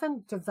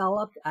haven't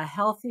developed a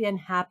healthy and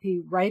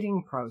happy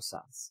writing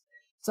process.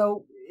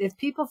 So if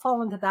people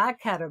fall into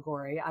that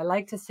category, I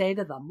like to say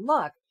to them,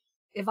 look,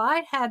 if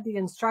I had the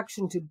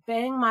instruction to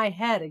bang my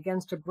head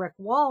against a brick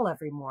wall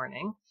every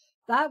morning,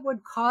 that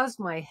would cause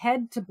my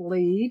head to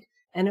bleed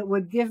and it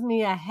would give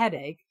me a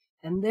headache,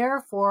 and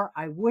therefore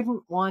I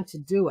wouldn't want to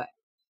do it.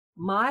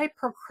 My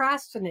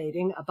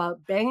procrastinating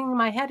about banging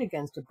my head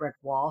against a brick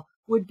wall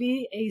would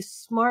be a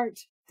smart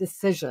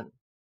decision.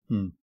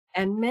 Hmm.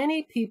 And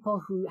many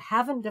people who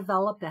haven't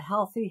developed a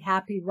healthy,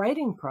 happy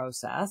writing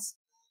process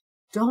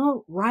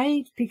don't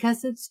write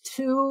because it's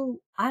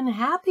too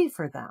unhappy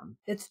for them.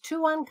 It's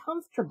too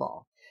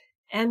uncomfortable.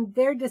 And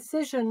their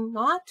decision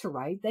not to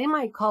write, they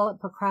might call it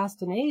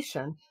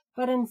procrastination,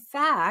 but in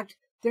fact,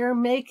 they're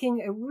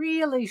making a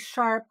really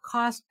sharp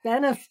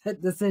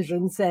cost-benefit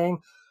decision saying,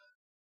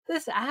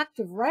 this act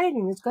of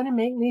writing is going to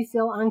make me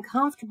feel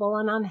uncomfortable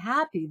and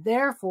unhappy.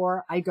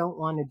 Therefore, I don't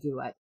want to do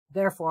it.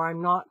 Therefore,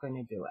 I'm not going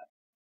to do it.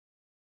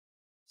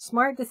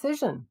 Smart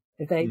decision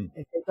if they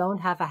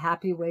don't have a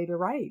happy way to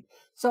write.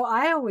 So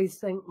I always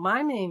think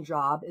my main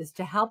job is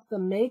to help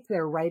them make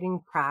their writing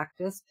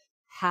practice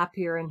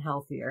happier and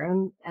healthier.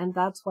 And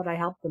that's what I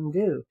help them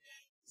do.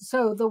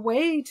 So the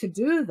way to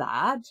do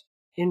that,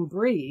 in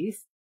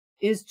brief,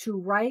 is to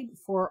write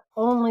for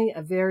only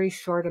a very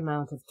short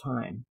amount of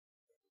time,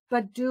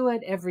 but do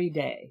it every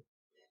day.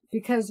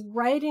 Because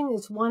writing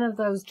is one of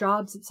those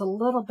jobs, it's a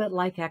little bit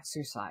like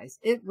exercise.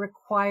 It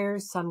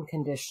requires some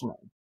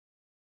conditioning.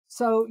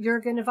 So,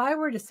 Jürgen, if I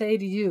were to say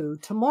to you,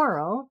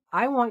 tomorrow,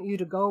 I want you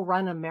to go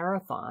run a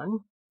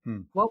marathon,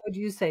 what would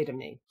you say to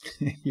me?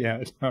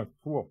 Yeah.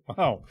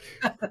 Wow.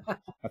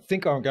 I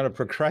think I'm going to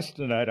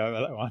procrastinate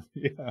over that one.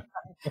 Yeah.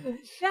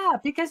 Yeah,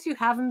 because you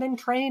haven't been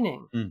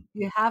training.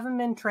 You haven't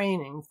been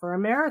training for a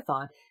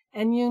marathon.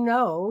 And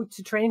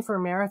to train for a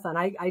marathon,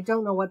 I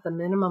don't know what the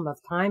minimum of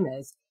time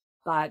is,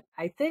 but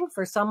I think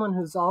for someone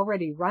who's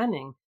already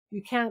running,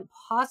 you can't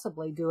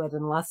possibly do it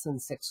in less than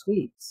 6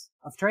 weeks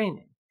of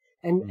training.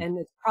 And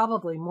it's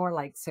probably more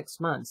like 6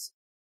 months.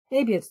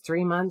 Maybe it's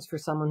 3 months for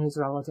someone who's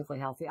relatively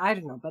healthy. I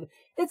don't know, but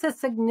it's a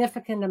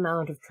significant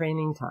amount of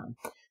training time.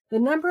 The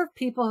number of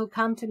people who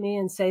come to me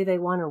and say they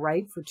want to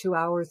write for 2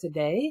 hours a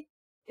day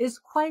is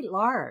quite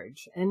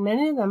large. And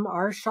many of them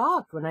are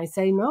shocked when I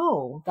say,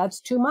 no, that's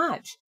too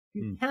much.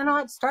 You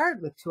cannot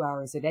start with 2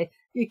 hours a day.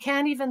 You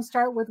can't even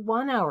start with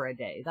 1 hour a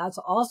day. That's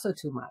also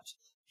too much.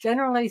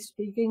 Generally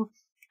speaking,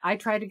 I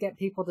try to get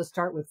people to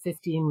start with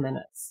 15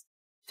 minutes.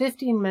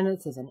 15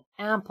 minutes is an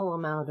ample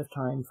amount of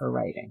time for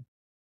writing.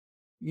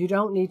 You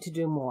don't need to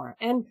do more.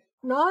 And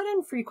not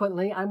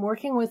infrequently, I'm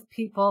working with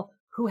people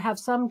who have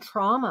some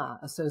trauma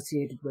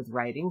associated with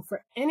writing.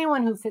 For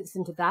anyone who fits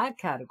into that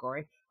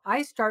category,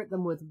 I start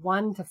them with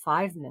 1 to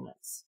 5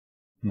 minutes.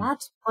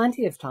 That's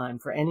plenty of time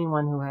for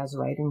anyone who has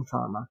writing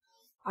trauma.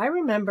 I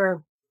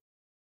remember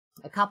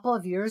a couple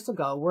of years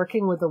ago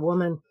working with a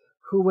woman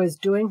who was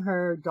doing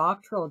her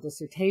doctoral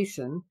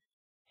dissertation,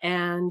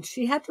 and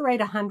she had to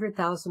write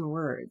 100,000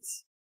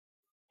 words.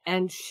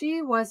 And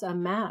she was a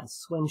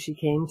mess when she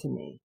came to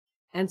me.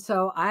 And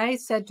so I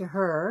said to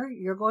her,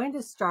 you're going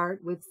to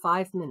start with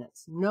 5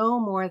 minutes, no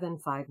more than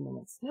 5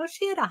 minutes. Now,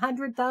 she had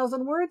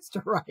 100,000 words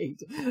to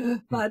write,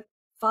 but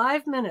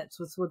 5 minutes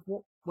was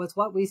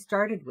what we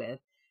started with.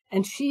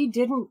 And she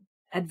didn't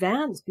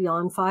advance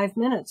beyond 5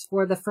 minutes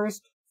for the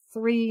first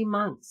 3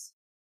 months.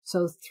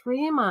 So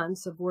 3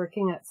 months of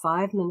working at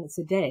 5 minutes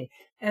a day.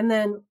 And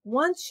then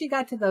once she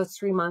got to those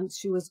 3 months,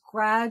 she was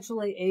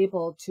gradually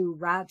able to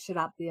ratchet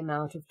up the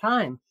amount of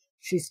time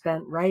she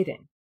spent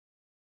writing.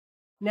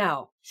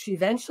 Now, she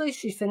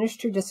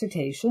finished her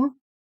dissertation.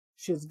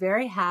 She was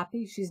very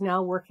happy. She's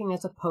now working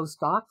as a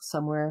postdoc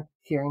somewhere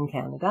here in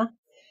Canada.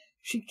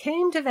 She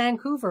came to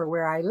Vancouver,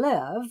 where I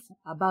live,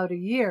 about a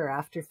year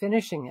after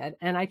finishing it,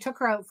 and I took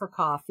her out for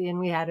coffee, and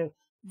we had a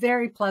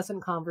very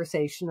pleasant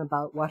conversation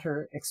about what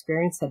her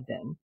experience had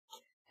been.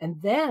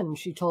 And then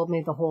she told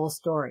me the whole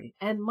story.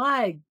 And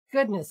my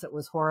goodness, it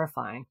was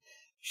horrifying.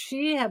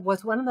 She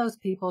was one of those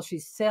people, she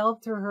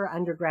sailed through her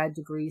undergrad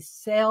degree,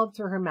 sailed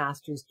through her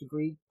master's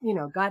degree,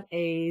 got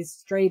A's,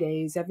 straight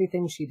A's,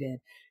 everything she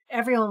did.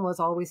 Everyone was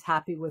always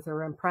happy with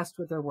her, impressed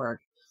with her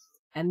work.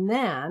 And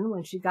then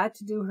when she got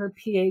to do her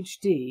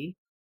PhD,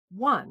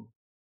 one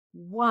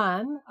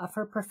of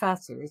her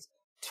professors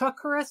took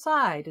her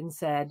aside and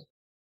said,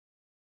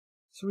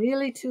 it's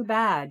really too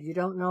bad you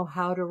don't know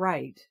how to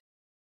write.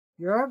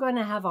 You're going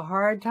to have a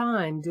hard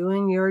time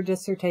doing your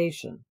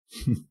dissertation.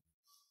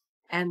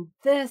 And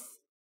this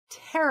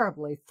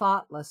terribly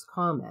thoughtless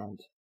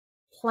comment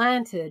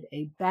planted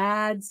a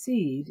bad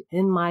seed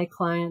in my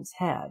client's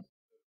head.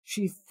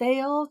 She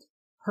failed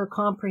her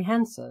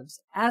comprehensives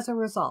as a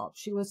result.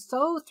 She was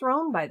so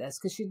thrown by this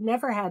because she'd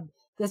never had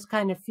this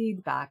kind of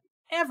feedback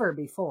ever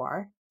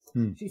before.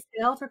 She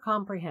failed her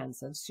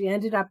comprehensives. She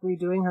ended up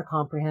redoing her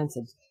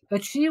comprehensives,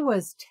 but she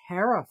was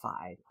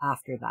terrified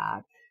after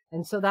that.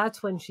 And so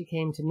that's when she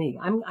came to me.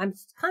 I'm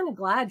kind of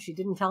glad she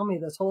didn't tell me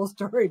this whole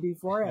story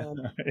beforehand,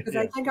 because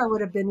I think I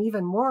would have been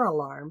even more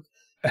alarmed.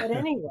 But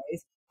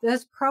anyways,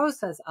 this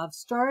process of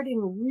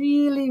starting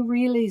really,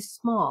 really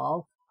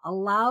small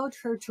allowed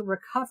her to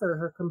recover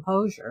her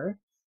composure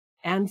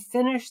and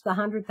finish the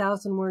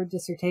 100,000 word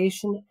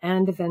dissertation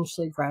and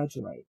eventually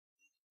graduate.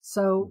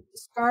 So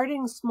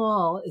starting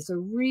small is a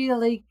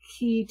really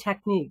key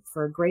technique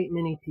for a great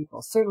many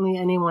people, certainly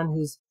anyone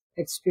who's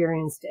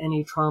experienced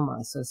any trauma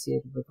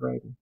associated with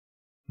writing.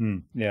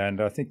 Yeah,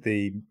 and I think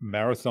the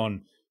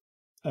marathon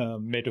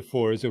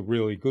metaphor is a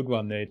really good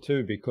one there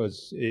too,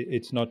 because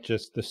it's not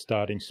just the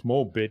starting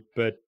small bit,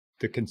 but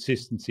the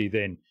consistency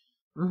then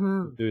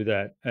to do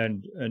that.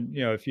 And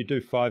if you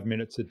do 5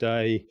 minutes a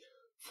day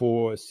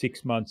for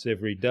 6 months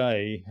every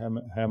day,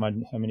 how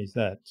many is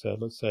that? So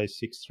let's say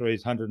 6 3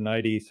 is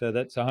 180. So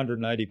that's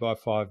 180 by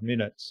 5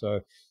 minutes.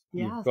 So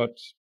you've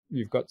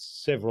got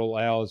several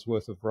hours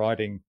worth of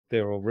writing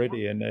there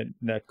already, and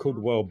that could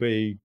well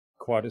be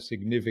quite a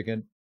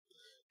significant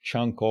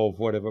chunk of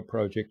whatever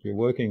project you're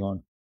working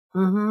on.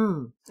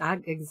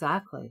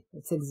 Exactly.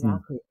 It's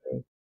exactly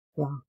true.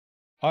 Yeah.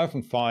 I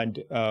often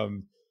find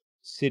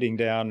sitting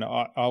down,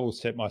 I will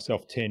set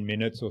myself 10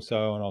 minutes or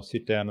so, and I'll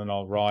sit down and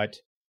I'll write,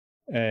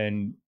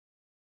 and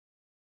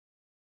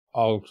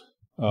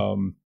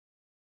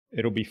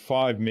it'll be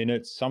 5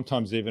 minutes,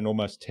 sometimes even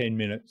almost 10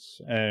 minutes,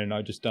 and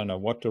I just don't know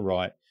what to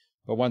write.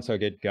 But once I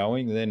get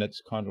going, then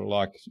it's kind of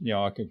like,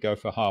 I could go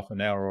for half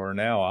an hour or an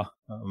hour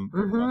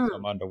once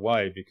I'm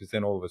underway, because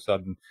then all of a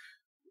sudden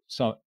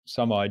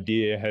some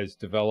idea has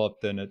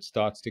developed and it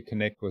starts to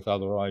connect with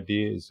other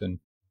ideas. And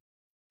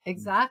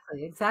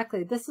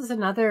Exactly. This is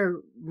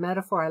another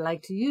metaphor I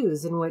like to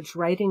use, in which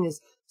writing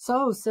is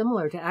so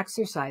similar to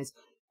exercise.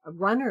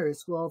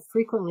 Runners will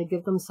frequently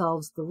give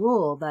themselves the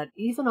rule that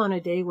even on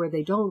a day where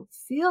they don't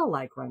feel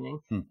like running,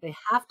 they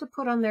have to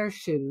put on their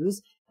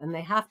shoes and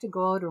they have to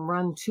go out and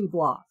run 2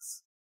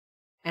 blocks.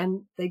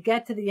 And they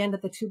get to the end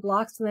of the 2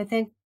 blocks and they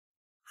think,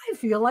 I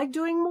feel like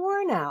doing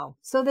more now.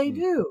 So they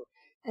do.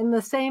 And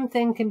the same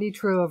thing can be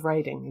true of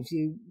writing. If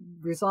you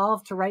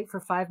resolve to write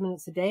for 5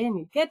 minutes a day and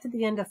you get to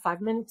the end of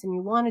 5 minutes and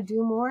you want to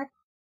do more,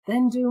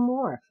 then do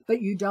more.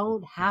 But you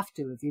don't have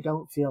to if you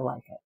don't feel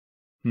like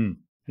it.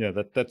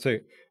 Yeah, that's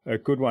a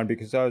good one,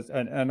 because I was,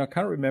 and I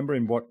can't remember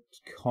in what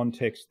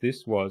context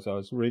this was. I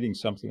was reading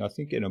something, I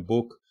think in a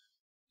book,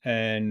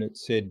 and it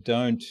said,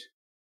 don't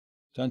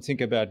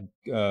think about,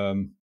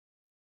 so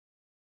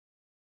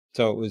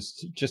it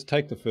was just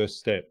take the first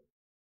step.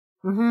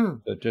 Mm-hmm.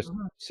 So just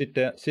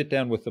Mm-hmm. sit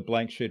down with a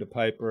blank sheet of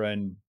paper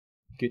and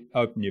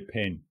open your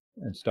pen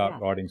and start Yeah.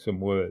 writing some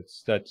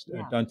words. That's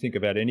Yeah. don't think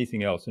about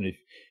anything else. And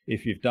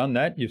if you've done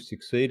that, you've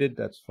succeeded.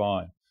 That's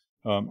fine.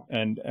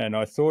 And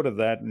I thought of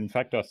that. In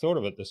fact, I thought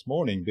of it this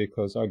morning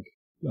because I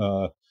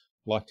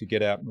like to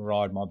get out and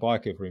ride my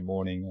bike every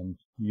morning, and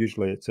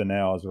usually it's an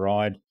hour's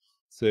ride,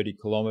 30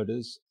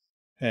 kilometres.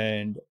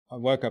 And I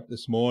woke up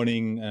this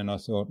morning and I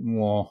thought,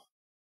 well,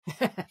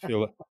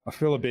 I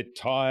feel a bit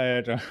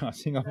tired. I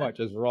think I might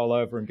just roll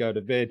over and go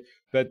to bed.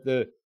 But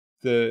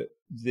the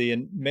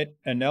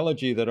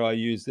analogy that I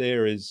use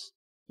there is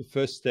the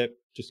first step: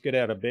 just get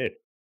out of bed,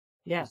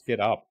 Yes. just get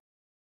up,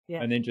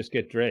 Yes. and then just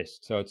get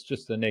dressed. So it's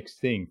just the next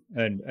thing.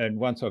 And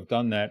once I've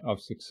done that,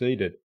 I've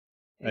succeeded.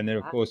 And then,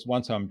 of course,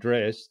 once I'm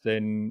dressed,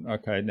 then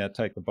okay, now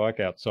take the bike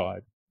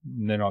outside,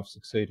 and then I've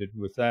succeeded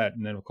with that.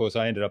 And then, of course,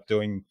 I ended up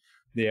doing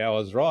the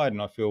hour's ride,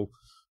 and I feel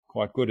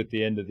quite good at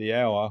the end of the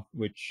hour,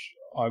 which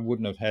I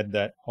wouldn't have had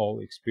that whole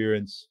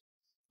experience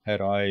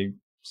had I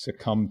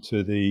succumbed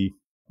to the,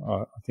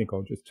 I think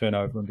I'll just turn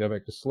over and go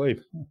back to sleep.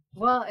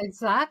 Well,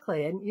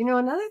 exactly. And,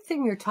 another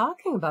thing you're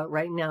talking about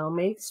right now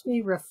makes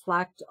me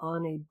reflect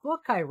on a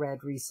book I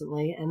read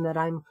recently and that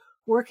I'm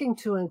working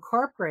to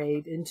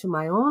incorporate into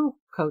my own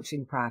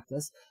coaching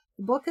practice.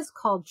 The book is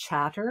called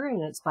Chatter,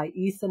 and it's by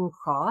Ethan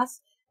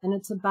Kross, and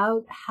it's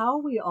about how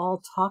we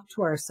all talk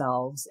to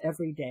ourselves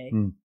every day.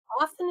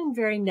 Often in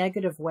very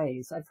negative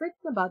ways. I've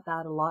written about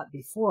that a lot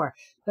before,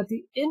 but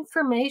the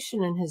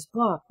information in his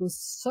book was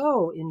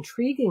so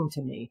intriguing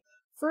to me.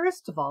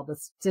 First of all, the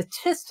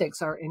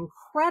statistics are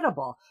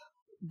incredible.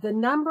 The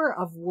number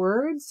of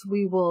words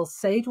we will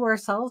say to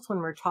ourselves when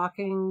we're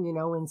talking,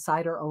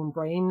 inside our own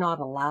brain, not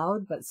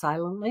aloud, but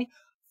silently,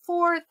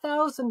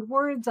 4,000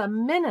 words a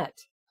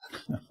minute.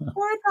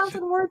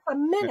 4,000 words a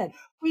minute.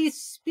 We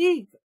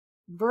speak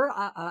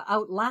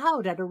out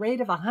loud at a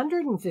rate of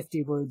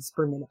 150 words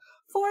per minute.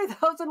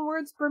 4,000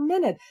 words per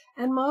minute.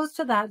 And most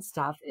of that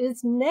stuff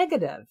is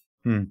negative.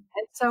 And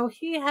so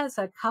he has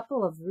a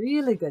couple of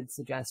really good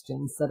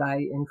suggestions that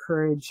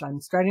I'm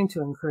starting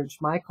to encourage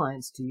my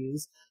clients to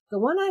use. The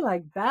one I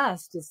like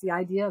best is the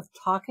idea of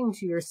talking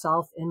to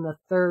yourself in the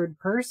third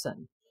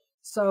person.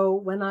 So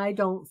when I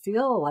don't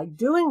feel like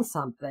doing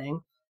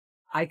something,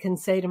 I can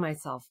say to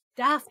myself,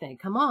 Daphne,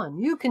 come on,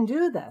 you can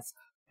do this.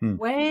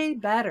 Way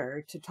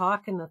better to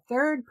talk in the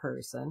third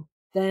person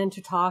than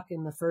to talk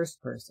in the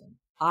first person.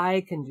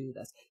 I can do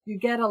this. You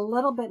get a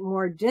little bit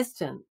more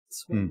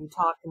distance when you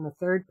talk in the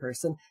third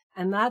person,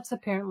 and that's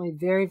apparently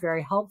very,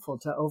 very helpful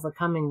to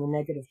overcoming the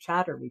negative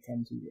chatter we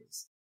tend to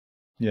use.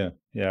 Yeah.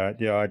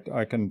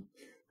 I can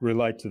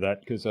relate to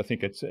that because I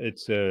think it's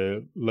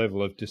a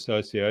level of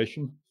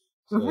dissociation.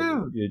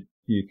 So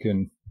you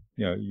can,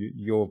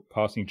 you're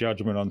passing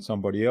judgment on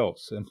somebody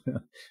else, and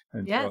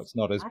yes, so it's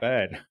not as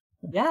bad.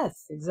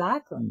 Yes,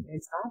 exactly.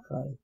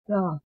 Exactly.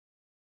 Yeah.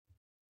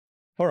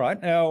 All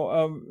right.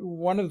 Now,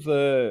 one of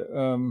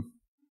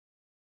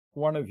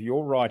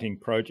your writing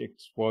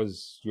projects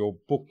was your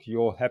book,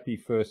 Your Happy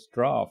First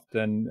Draft,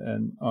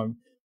 and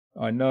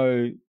I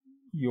know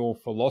your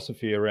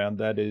philosophy around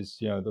that is,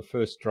 the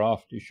first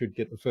draft, you should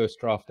get the first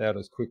draft out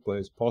as quickly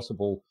as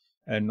possible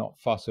and not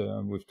fuss it.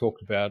 And we've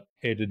talked about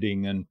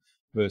editing and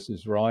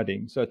versus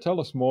writing. So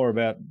tell us more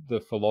about the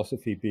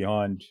philosophy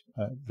behind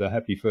the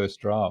Happy First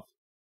Draft.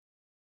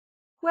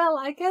 Well,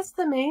 I guess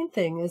the main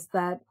thing is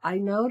that I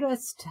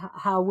noticed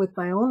how with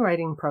my own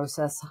writing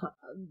process,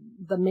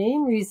 the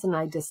main reason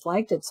I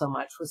disliked it so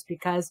much was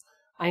because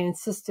I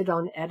insisted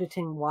on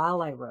editing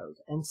while I wrote.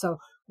 And so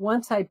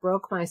once I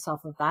broke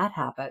myself of that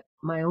habit,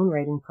 my own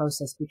writing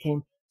process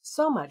became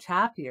so much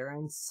happier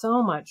and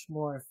so much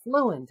more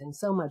fluent and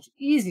so much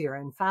easier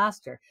and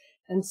faster.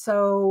 And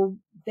so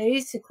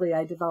basically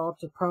I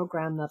developed a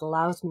program that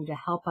allows me to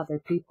help other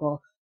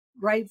people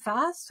write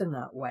fast in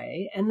that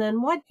way. And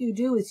then what you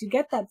do is you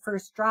get that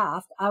first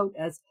draft out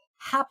as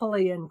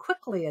happily and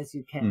quickly as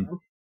you can.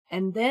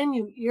 And then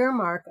you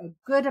earmark a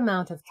good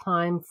amount of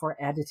time for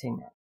editing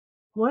it.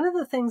 One of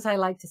the things I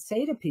like to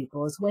say to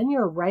people is when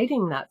you're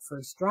writing that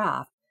first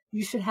draft,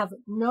 you should have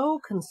no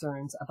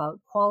concerns about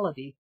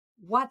quality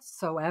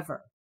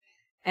whatsoever.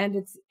 And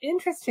it's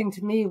interesting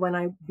to me when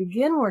I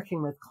begin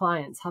working with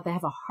clients, how they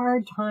have a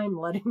hard time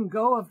letting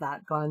go of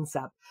that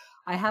concept.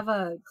 I have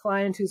a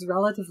client who's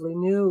relatively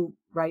new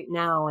right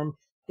now, and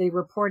they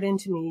report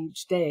into me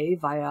each day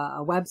via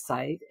a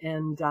website.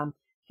 And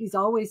he's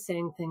always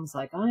saying things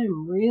like,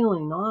 I'm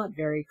really not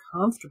very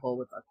comfortable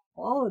with the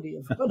quality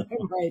of what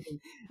I'm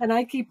writing. And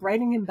I keep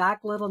writing him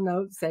back little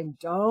notes saying,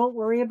 don't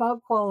worry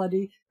about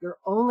quality. Your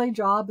only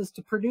job is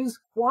to produce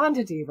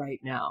quantity right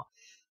now.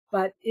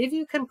 But if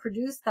you can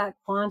produce that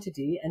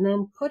quantity and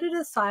then put it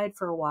aside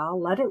for a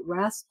while, let it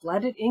rest,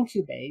 let it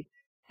incubate,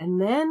 and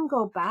then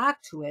go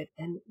back to it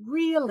and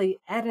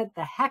really edit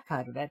the heck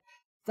out of it,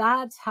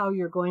 that's how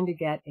you're going to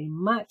get a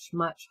much,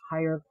 much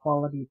higher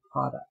quality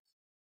product.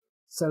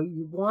 So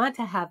you want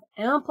to have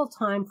ample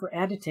time for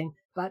editing,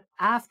 but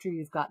after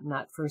you've gotten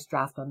that first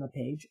draft on the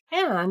page,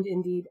 and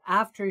indeed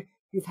after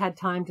you've had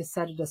time to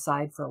set it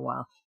aside for a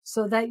while,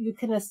 so that you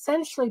can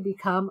essentially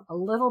become a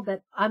little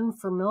bit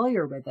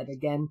unfamiliar with it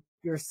again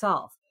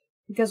yourself.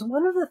 Because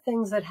one of the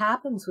things that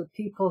happens with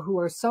people who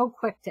are so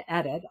quick to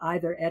edit,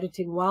 either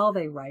editing while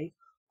they write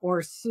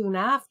or soon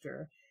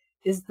after,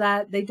 is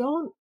that they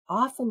don't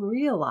often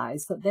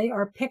realize that they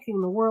are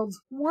picking the world's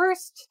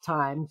worst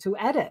time to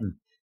edit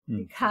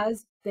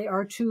because they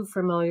are too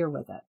familiar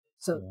with it.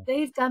 So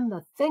they've done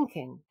the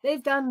thinking,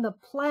 they've done the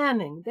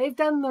planning, they've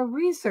done the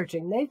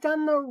researching, they've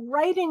done the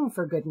writing,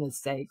 for goodness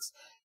sakes.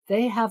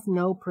 They have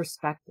no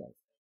perspective.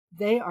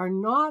 They are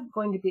not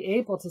going to be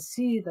able to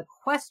see the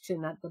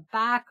question at the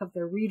back of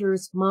their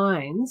readers'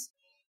 minds.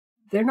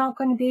 They're not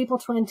going to be able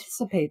to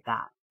anticipate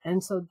that.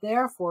 And so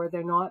therefore,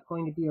 they're not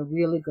going to be a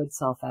really good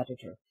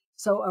self-editor.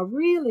 So a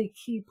really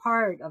key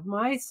part of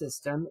my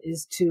system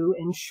is to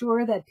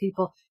ensure that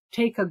people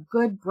take a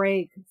good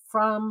break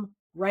from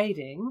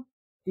writing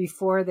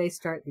before they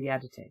start the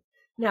editing.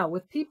 Now,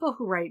 with people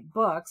who write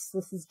books,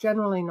 this is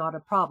generally not a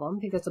problem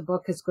because a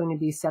book is going to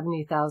be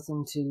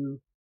 70,000 to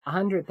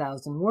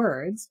 100,000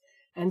 words.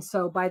 And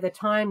so by the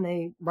time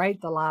they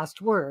write the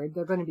last word,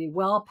 they're going to be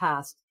well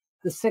past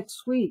the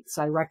 6 weeks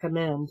I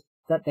recommend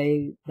that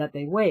they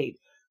wait.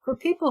 For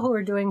people who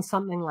are doing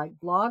something like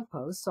blog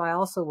posts, so I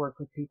also work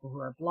with people who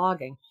are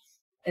blogging,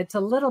 it's a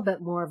little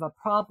bit more of a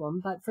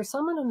problem. But for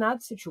someone in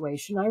that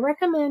situation, I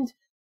recommend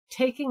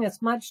taking as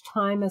much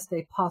time as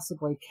they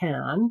possibly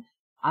can.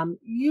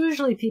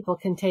 Usually people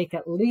can take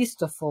at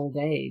least a full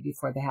day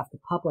before they have to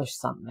publish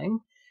something.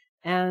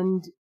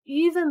 And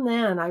even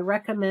then, I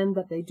recommend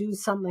that they do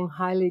something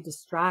highly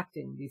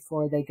distracting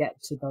before they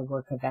get to the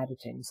work of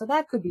editing. So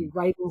that could be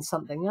writing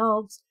something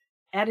else,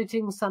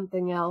 editing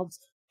something else,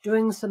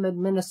 doing some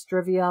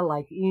administrivia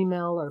like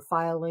email or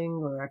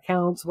filing or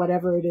accounts,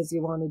 whatever it is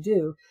you want to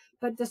do.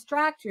 But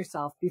distract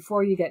yourself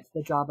before you get to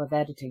the job of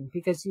editing,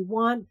 because you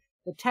want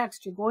the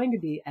text you're going to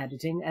be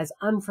editing as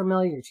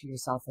unfamiliar to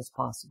yourself as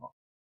possible.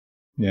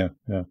 Yeah.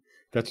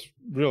 That's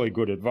really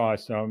good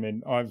advice. I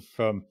mean,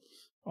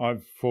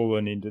 I've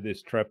fallen into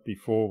this trap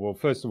before. Well,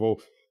 first of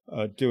all,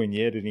 doing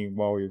the editing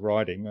while you're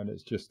writing, and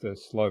it's just a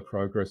slow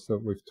progress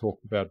that we've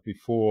talked about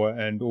before.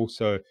 And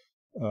also,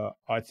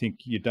 I think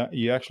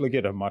you actually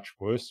get a much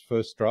worse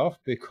first draft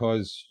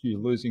because you're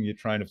losing your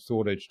train of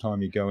thought each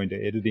time you go into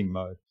editing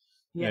mode.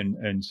 Yeah.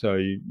 And so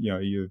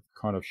you're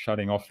kind of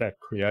shutting off that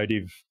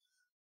creative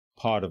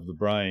part of the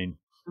brain.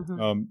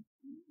 Mm-hmm.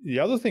 The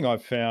other thing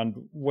I've found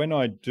when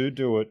I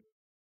do it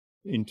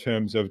in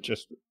terms of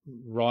just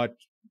write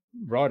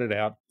it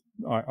out,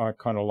 I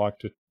kind of like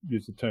to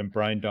use the term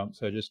brain dump.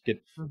 So just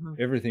get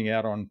everything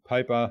out on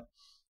paper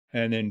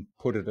and then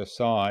put it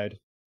aside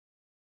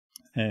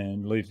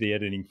and leave the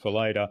editing for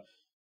later.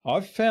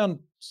 I've found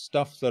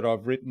stuff that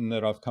I've written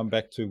that I've come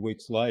back to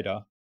weeks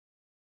later,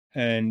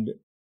 and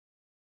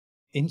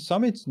in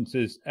some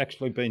instances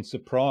actually been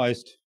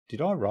surprised,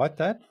 did I write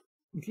that?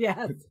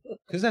 Yes.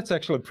 Because that's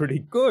actually pretty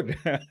good.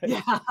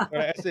 Yeah.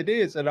 As it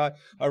is. And I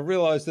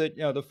realized that,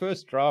 the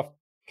first draft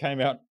came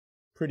out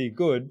pretty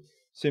good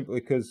simply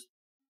because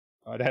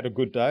I'd had a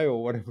good day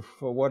or whatever,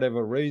 for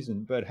whatever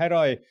reason. But had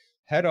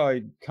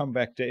I come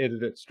back to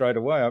edit it straight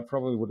away, I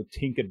probably would have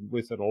tinkered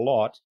with it a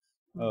lot.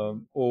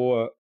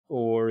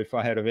 Or if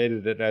I had have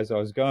edited it as I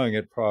was going,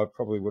 it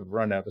probably would have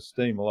run out of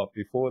steam a lot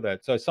before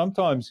that. So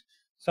sometimes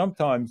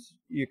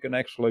you can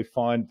actually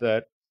find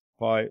that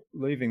by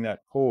leaving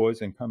that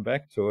pause and come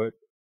back to it,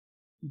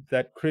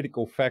 that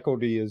critical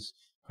faculty is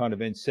kind of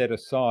been set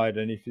aside.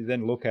 And if you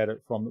then look at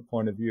it from the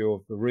point of view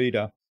of the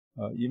reader,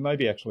 you may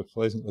be actually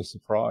pleasantly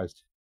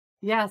surprised.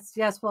 Yes.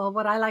 Well,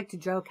 what I like to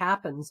joke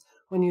happens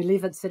when you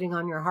leave it sitting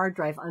on your hard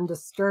drive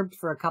undisturbed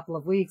for a couple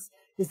of weeks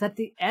is that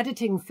the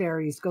editing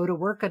fairies go to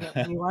work on it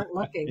when you aren't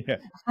looking.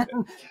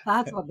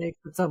 That's what makes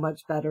it so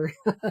much better.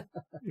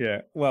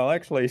 Yeah. Well,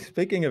 actually,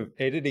 speaking of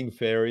editing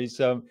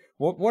fairies,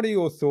 what are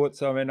your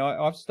thoughts? I mean,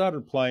 I've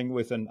started playing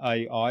with an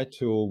AI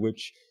tool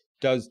which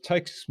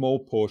takes small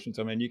portions.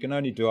 I mean, you can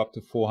only do up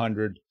to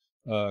 400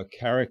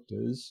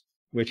 characters,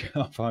 which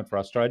I find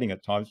frustrating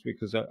at times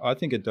because I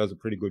think it does a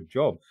pretty good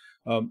job.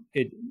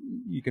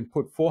 You can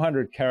put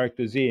 400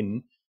 characters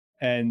in,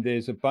 and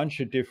there's a bunch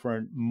of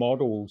different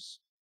models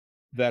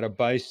that are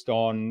based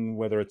on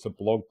whether it's a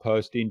blog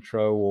post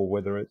intro or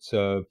whether it's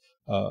a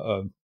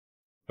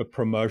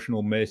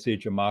promotional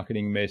message, a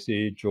marketing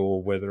message,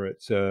 or whether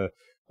it's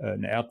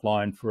an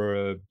outline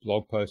for a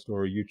blog post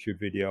or a YouTube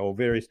video, or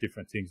various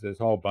different things. There's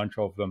a whole bunch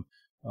of them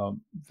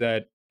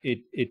that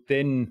it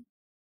then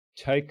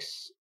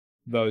takes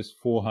those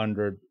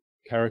 400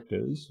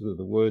 characters,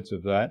 the words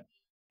of that,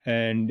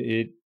 and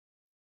it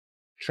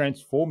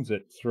transforms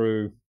it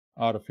through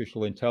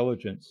artificial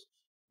intelligence.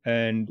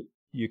 And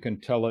you can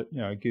tell it,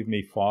 give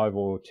me 5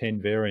 or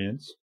 10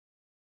 variants.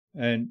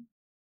 And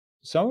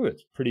some of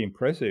it's pretty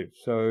impressive.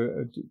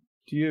 So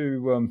do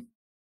you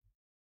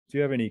Do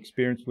you have any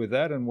experience with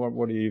that? And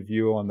what are your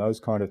view on those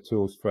kind of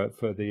tools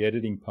for the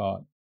editing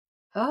part?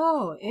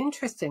 Oh,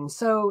 interesting.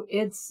 So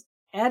it's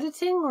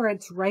editing or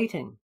it's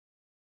writing,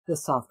 the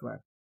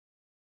software?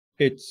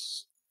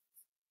 It's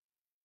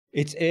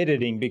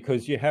editing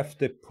because you have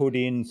to put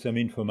in some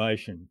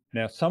information.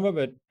 Now, some of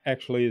it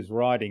actually is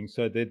writing,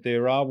 so that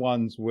there are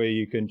ones where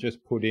you can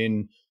just put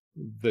in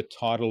the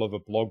title of a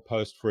blog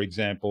post, for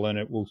example, and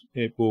it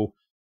will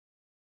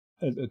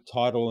a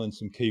title and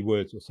some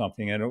keywords or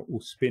something, and it will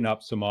spin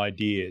up some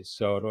ideas.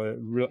 So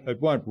it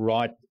won't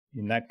write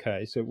in that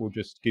case. It will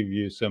just give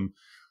you some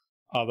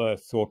other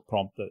thought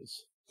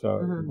prompters. So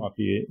it might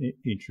be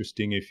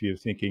interesting if you're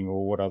thinking,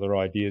 well, what other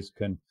ideas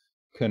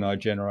can I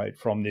generate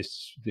from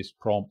this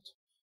prompt?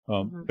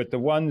 But the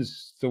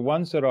ones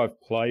that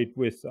I've played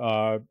with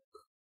are,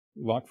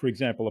 like, for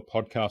example, a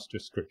podcast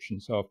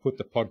description. So I've put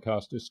the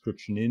podcast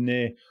description in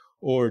there,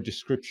 or a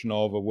description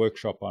of a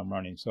workshop I'm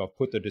running. So I've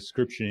put the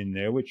description in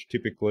there, which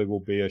typically will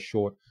be a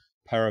short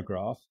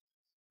paragraph,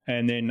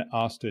 and then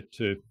asked it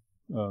to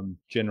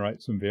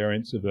generate some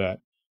variants of that.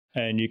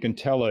 And you can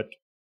tell it,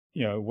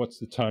 what's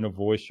the tone of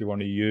voice you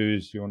want to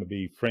use. You want to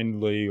be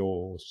friendly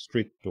or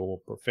strict or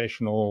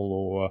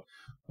professional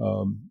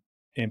or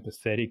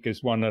empathetic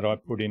is one that I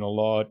put in a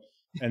lot.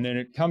 And then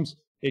it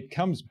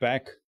comes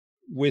back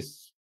with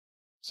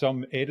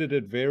some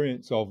edited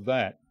variants of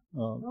that.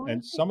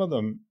 And some of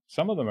them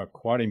are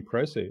quite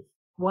impressive.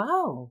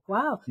 Wow.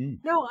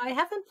 No, I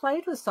haven't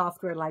played with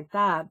software like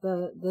that.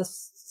 The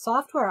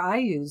software I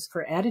use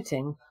for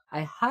editing,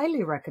 I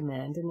highly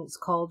recommend, and it's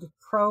called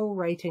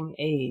ProWriting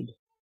Aid.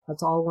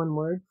 That's all one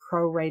word,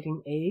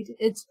 ProWriting Aid.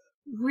 It's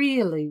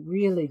really,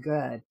 really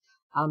good.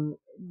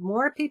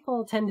 More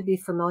people tend to be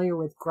familiar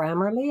with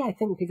Grammarly, I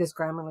think, because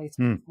Grammarly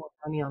spends more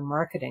money on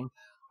marketing.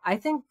 I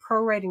think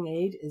ProWriting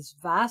Aid is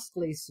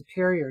vastly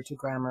superior to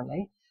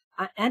Grammarly,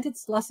 and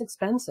it's less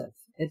expensive.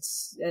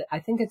 I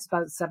think it's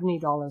about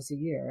 $70 a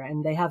year,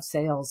 and they have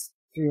sales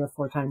 3 or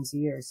 4 times a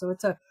year. So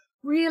it's a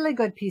really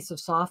good piece of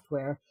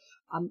software.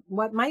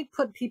 What might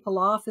put people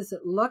off is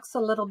it looks a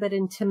little bit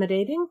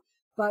intimidating,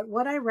 but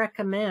what I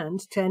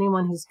recommend to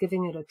anyone who's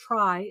giving it a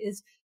try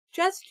is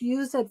just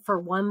use it for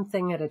one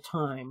thing at a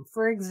time.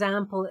 For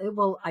example, it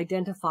will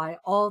identify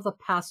all the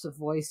passive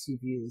voice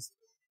you've used.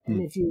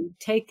 And if you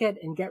take it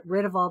and get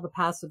rid of all the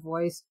passive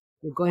voice,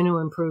 you're going to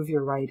improve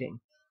your writing.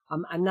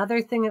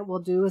 Another thing it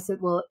will do is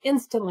it will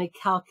instantly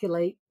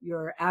calculate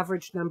your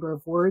average number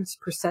of words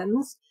per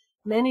sentence.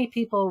 Many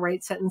people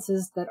write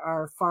sentences that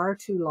are far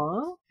too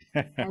long.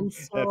 And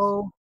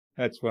so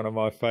that's one of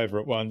my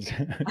favorite ones.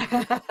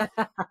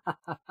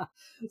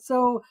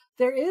 So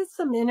there is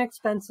some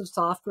inexpensive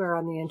software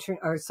on the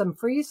internet, or some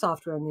free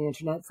software on the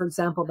internet. For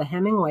example, the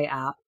Hemingway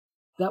app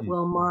that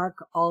will mark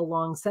all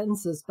long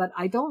sentences. But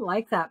I don't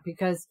like that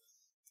because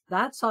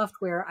that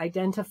software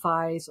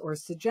identifies or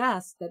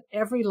suggests that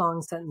every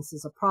long sentence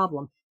is a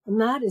problem. And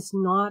that is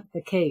not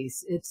the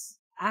case. It's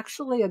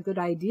actually a good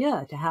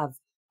idea to have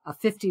a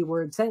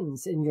 50-word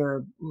sentence in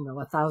your,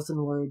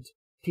 1,000-word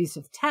piece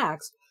of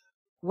text.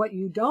 What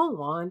you don't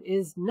want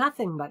is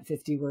nothing but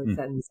 50-word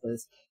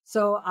sentences.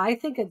 So I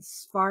think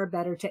it's far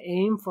better to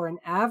aim for an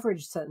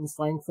average sentence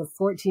length of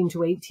 14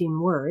 to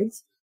 18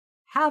 words.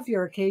 Have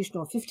your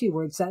occasional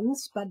 50-word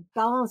sentence, but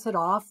balance it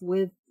off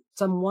with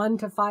some 1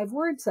 to 5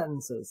 word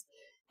sentences.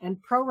 And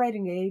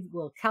ProWriting Aid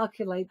will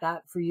calculate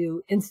that for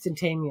you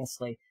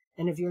instantaneously.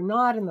 And if you're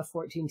not in the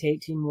 14 to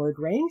 18 word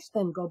range,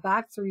 then go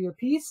back through your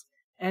piece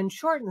and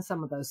shorten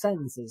some of those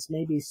sentences.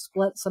 Maybe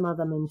split some of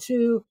them in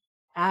 2,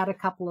 add a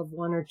couple of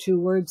 1 or 2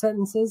 word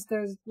sentences.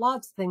 There's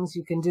lots of things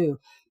you can do.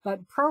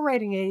 But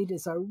ProWriting Aid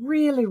is a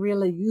really,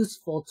 really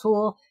useful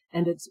tool,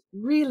 and it's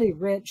really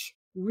rich,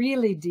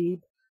 really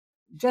deep.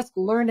 Just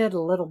learn it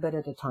a little bit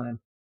at a time.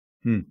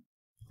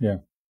 Yeah,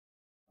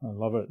 I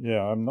love it.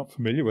 Yeah, I'm not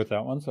familiar with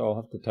that one, so I'll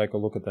have to take a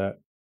look at that.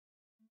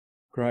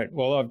 Great.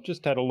 Well, I've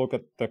just had a look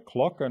at the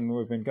clock, and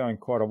we've been going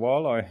quite a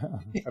while. I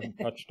haven't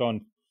touched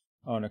on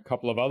a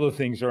couple of other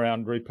things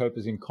around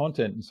repurposing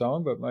content and so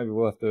on, but maybe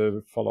we'll have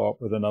to follow up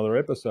with another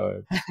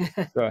episode.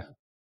 So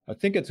I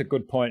think it's a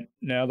good point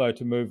now, though,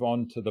 to move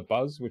on to the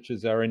Buzz, which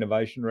is our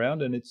innovation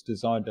round, and it's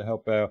designed to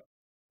help our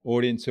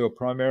audience who are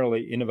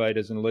primarily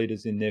innovators and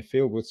leaders in their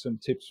field with some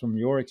tips from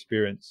your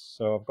experience.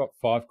 So I've got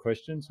 5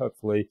 questions.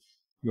 Hopefully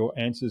your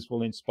answers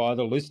will inspire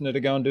the listener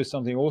to go and do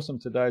something awesome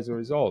today as a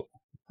result.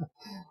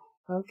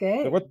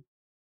 Okay. So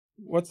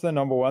what's the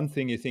number one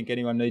thing you think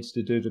anyone needs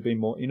to do to be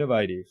more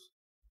innovative?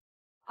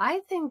 I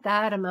think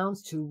that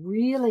amounts to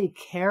really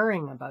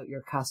caring about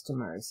your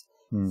customers.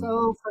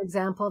 So, for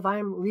example, if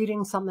I'm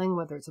reading something,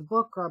 whether it's a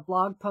book or a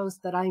blog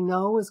post that I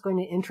know is going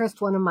to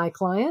interest one of my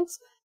clients,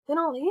 then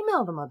I'll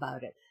email them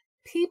about it.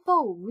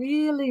 People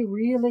really,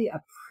 really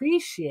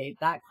appreciate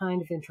that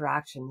kind of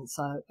interaction.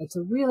 So it's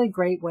a really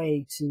great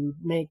way to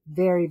make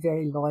very,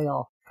 very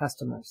loyal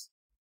customers.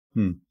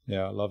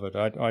 Yeah, I love it.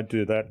 I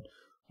do that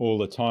all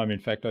the time. In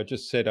fact, I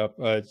just set up,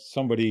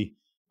 somebody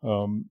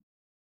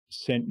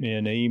sent me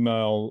an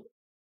email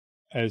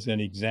as an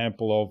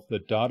example of the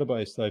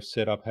database they've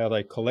set up, how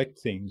they collect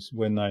things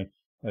when they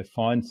they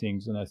find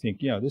things and they think,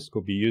 this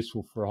could be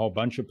useful for a whole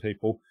bunch of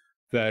people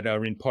that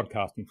are in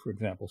podcasting, for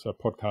example. So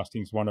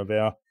podcasting is one of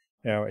our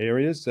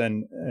areas.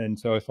 And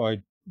so if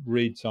I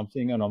read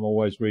something, and I'm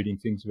always reading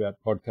things about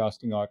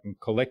podcasting, I can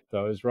collect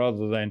those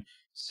rather than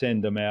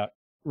send them out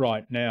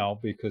right now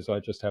because I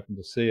just happen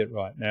to see it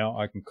right now.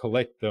 I can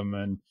collect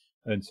them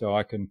and so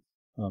I can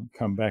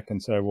come back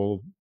and say,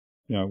 well,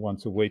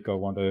 once a week I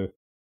want to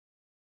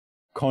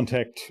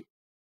contact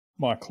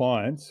my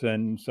clients,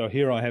 and so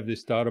here I have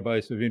this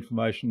database of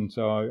information,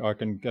 so I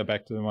can go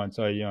back to them and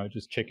say,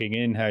 just checking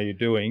in, how you're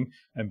doing,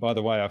 and by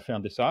the way, I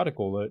found this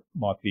article that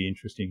might be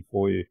interesting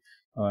for you.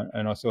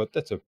 And I thought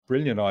that's a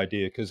brilliant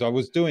idea because I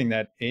was doing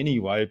that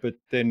anyway, but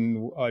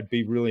then I'd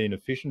be really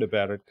inefficient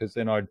about it because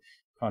then I'd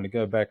kind of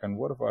go back and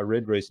what have I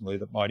read recently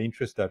that might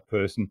interest that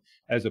person,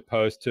 as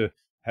opposed to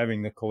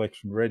having the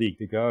collection ready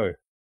to go.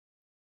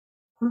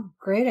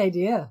 Great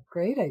idea.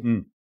 Great idea.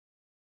 Mm.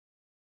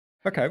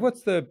 Okay,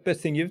 what's the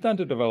best thing you've done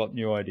to develop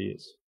new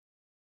ideas?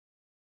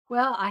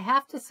 Well, I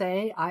have to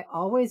say, I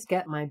always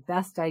get my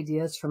best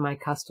ideas from my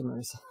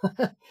customers.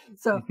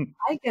 So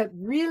I get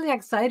really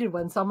excited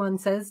when someone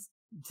says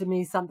to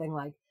me something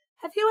like,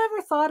 have you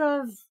ever thought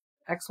of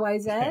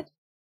XYZ?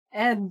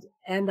 And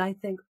I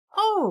think,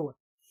 oh,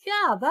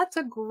 yeah, that's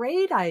a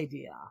great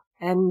idea.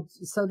 And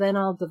so then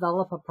I'll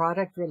develop a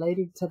product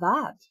related to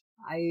that.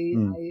 I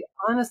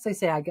honestly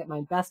say I get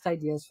my best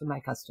ideas from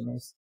my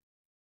customers.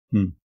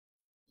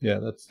 Yeah,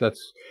 that's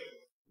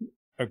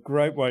a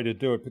great way to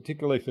do it,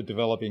 particularly for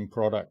developing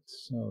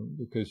products,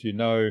 because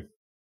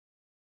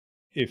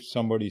if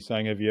somebody's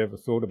saying, have you ever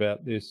thought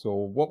about this,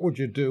 or what would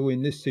you do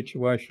in this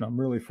situation? I'm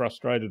really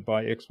frustrated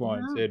by X, Y,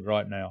 and Z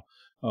right now.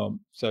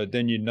 So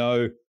then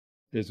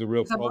there's a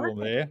real problem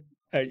there.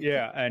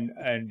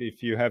 And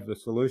if you have the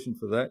solution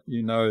for that,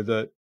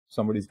 that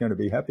somebody's going to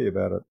be happy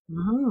about it.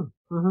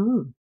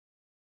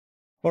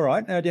 All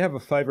right. Now, do you have a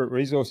favourite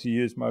resource you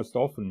use most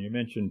often? You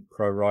mentioned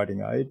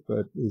ProWritingAid,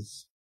 but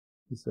is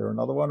there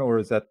another one, or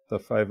is that the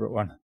favourite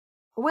one?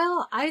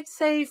 Well, I'd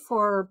say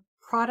for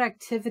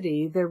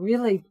productivity, there are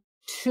really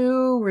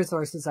two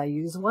resources I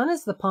use. One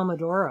is the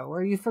Pomodoro.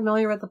 Are you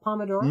familiar with the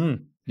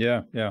Pomodoro?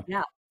 Yeah.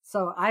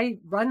 So I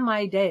run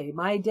my day.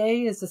 My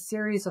day is a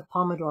series of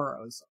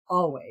Pomodoros,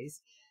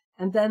 always.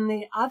 And then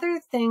the other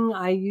thing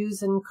I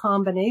use in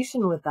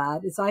combination with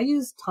that is I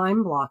use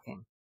time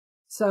blocking.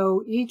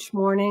 So each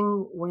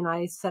morning when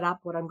I set up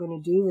what I'm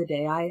going to do the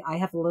day, I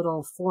have a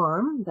little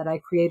form that I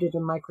created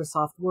in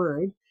Microsoft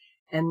Word,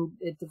 and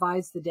it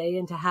divides the day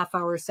into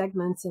half-hour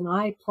segments, and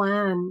I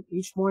plan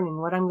each morning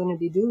what I'm going to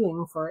be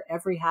doing for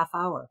every half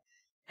hour.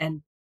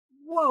 And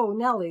whoa,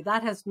 Nellie,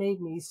 that has made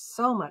me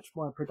so much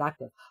more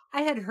productive.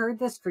 I had heard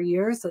this for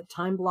years, that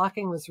time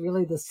blocking was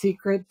really the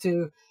secret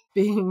to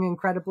being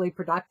incredibly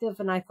productive.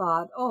 And I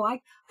thought, oh,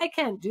 I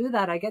can't do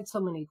that. I get so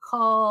many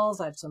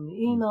calls, I have so many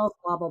emails,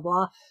 blah, blah,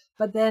 blah.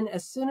 But then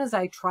as soon as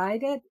I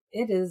tried it,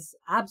 it is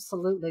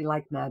absolutely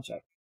like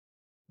magic.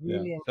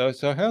 Really. Yeah.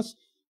 So how's,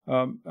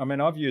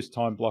 I've used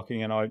time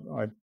blocking, and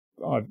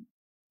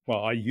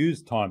I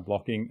use time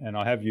blocking, and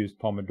I have used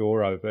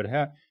Pomodoro, but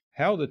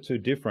how are the two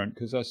different?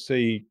 Because I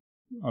see,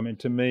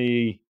 to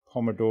me,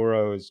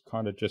 Pomodoro is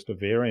kind of just a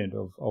variant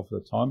of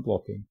the time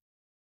blocking.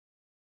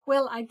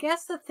 Well, I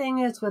guess the thing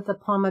is with the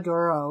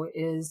Pomodoro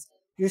is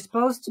you're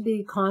supposed to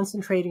be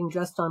concentrating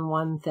just on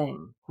one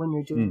thing when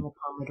you're doing the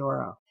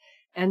Pomodoro.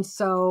 And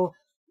so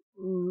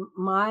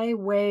my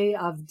way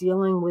of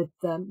dealing with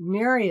the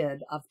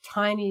myriad of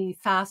tiny,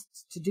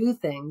 fast to do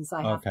things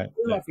I have to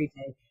do every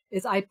day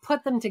is I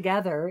put them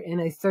together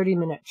in a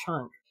 30-minute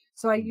chunk.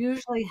 So I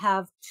usually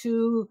have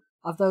 2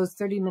 of those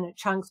 30-minute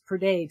chunks per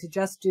day to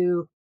just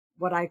do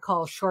what I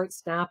call short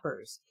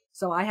snappers.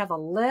 So I have a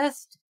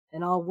list,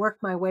 and I'll work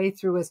my way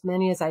through as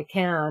many as I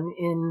can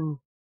in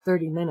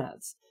 30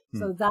 minutes.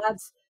 So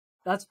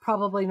that's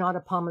probably not a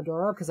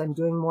Pomodoro because I'm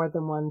doing more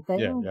than one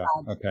thing.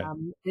 But,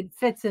 it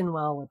fits in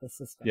well with the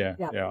system. Yeah,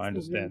 I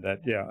understand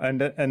that. Yeah,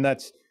 and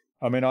that's,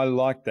 I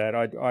like that.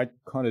 I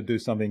kind of do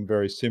something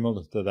very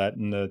similar to that,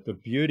 and the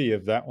beauty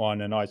of that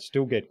one, and I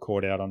still get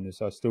caught out on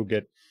this, I still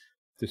get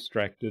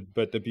distracted,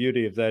 but the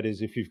beauty of that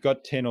is if you've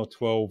got 10 or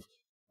 12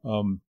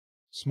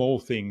 small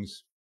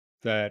things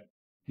that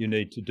you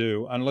need to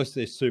do, unless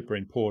they're super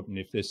important.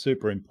 If they're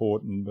super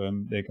important,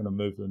 they're going to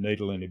move the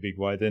needle in a big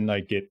way. Then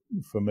they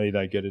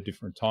get a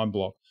different time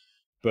block.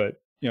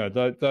 But,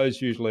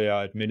 those usually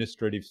are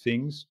administrative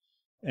things.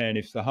 And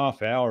if the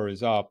half hour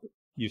is up,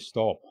 you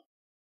stop.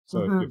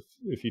 So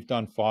if you've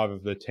done 5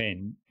 of the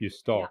 10, you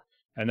stop. Yeah.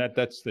 And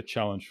that's the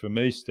challenge for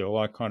me still.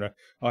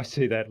 I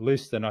see that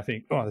list and I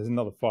think, oh, there's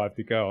another 5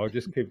 to go. I'll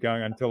just keep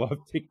going until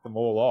I've ticked them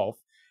all off.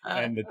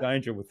 And the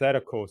danger with that,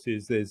 of course,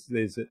 is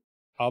there's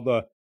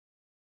other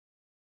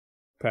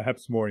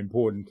perhaps more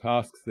important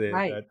tasks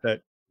there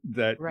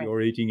that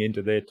you're eating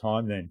into their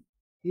time then.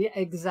 Yeah,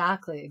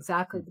 exactly.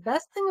 The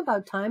best thing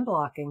about time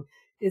blocking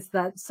is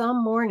that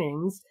some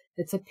mornings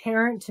it's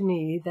apparent to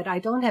me that I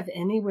don't have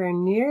anywhere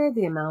near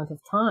the amount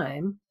of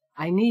time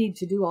I need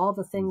to do all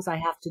the things I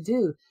have to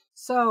do.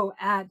 So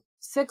at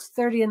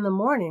 6:30 in the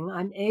morning,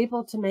 I'm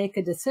able to make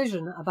a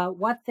decision about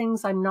what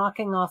things I'm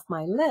knocking off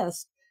my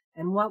list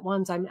and what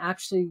ones I'm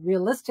actually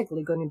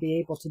realistically going to be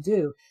able to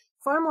do.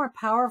 Far more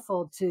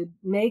powerful to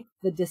make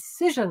the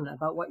decision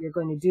about what you're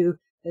going to do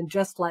than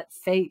just let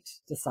fate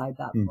decide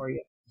that for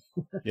you.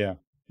 Yeah.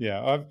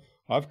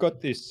 I've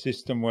got this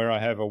system where I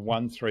have a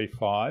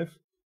 1-3-5,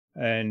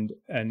 and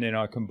then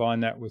I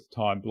combine that with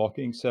time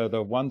blocking. So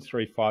the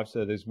 1-3-5,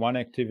 so there's 1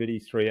 activity,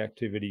 3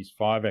 activities,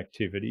 5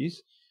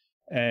 activities,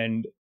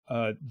 and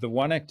the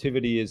 1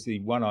 activity is the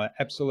one I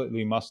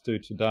absolutely must do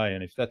today.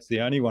 And if that's the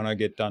only one I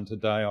get done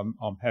today,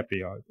 I'm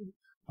happy.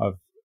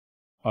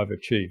 I've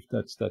achieved.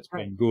 That's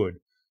Right. been good.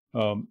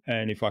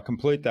 And if I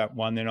complete that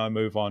one, then I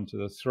move on to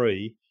the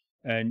 3.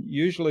 And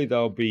usually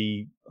they'll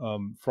be,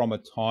 from a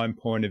time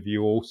point of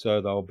view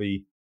also, they'll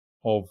be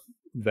of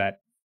that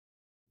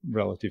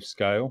relative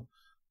scale.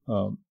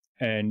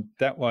 And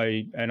that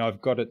way, and I've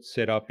got it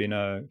set up in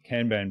a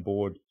Kanban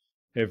board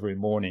every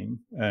morning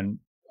and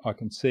I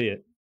can see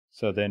it.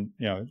 So then,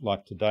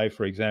 like today,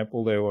 for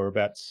example, there were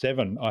about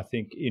 7, I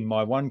think, in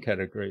my 1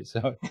 category.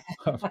 So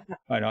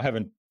and I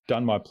haven't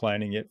done my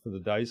planning yet for the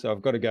day. So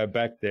I've got to go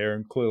back there,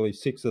 and clearly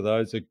 6 of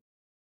those are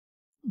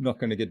not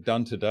going to get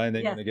done today, and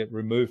they're going to get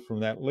removed from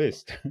that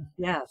list.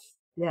 Yes.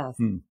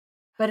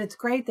 But it's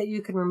great that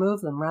you can remove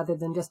them rather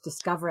than just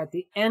discover at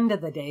the end of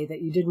the day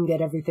that you didn't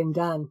get everything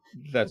done.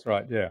 That's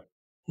right, yeah.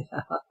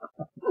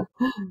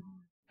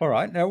 All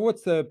right. Now,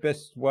 what's the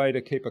best way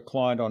to keep a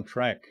client on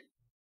track?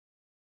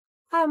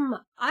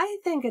 I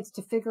think it's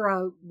to figure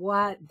out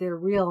what their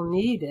real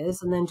need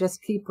is and then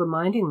just keep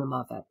reminding them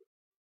of it.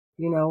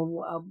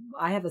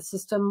 I have a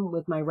system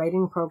with my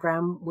writing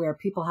program where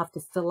people have to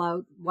fill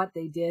out what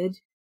they did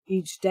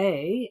each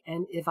day.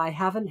 And if I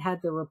haven't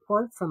had the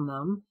report from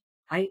them,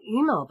 I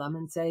email them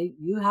and say,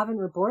 you haven't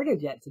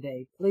reported yet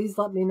today. Please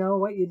let me know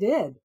what you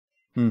did.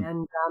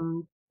 And,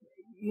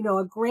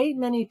 a great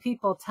many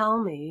people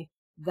tell me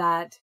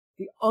that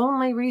the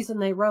only reason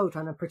they wrote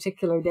on a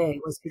particular day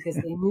was because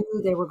they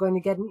knew they were going to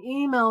get an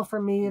email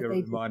from me if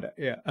they did.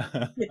 Yeah.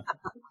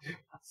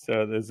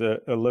 So there's a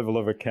level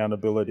of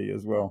accountability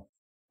as well.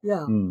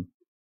 Yeah.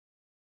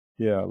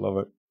 Yeah, I love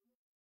it.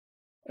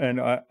 And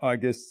I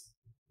guess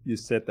you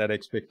set that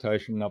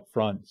expectation up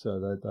front so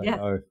that they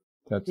know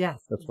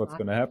that's what's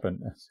going to happen.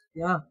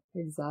 Yeah,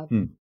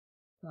 exactly.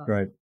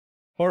 Great.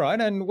 All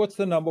right. And what's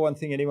the number one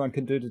thing anyone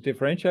can do to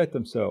differentiate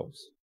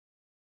themselves?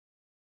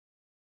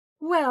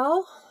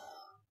 Well,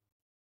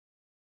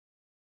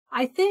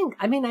 I think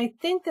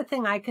the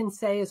thing I can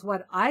say is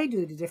what I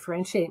do to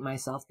differentiate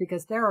myself,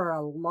 because there are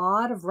a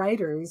lot of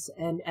writers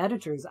and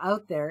editors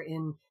out there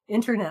in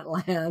internet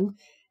land.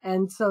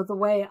 And so the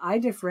way I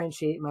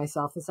differentiate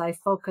myself is I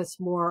focus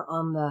more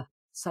on the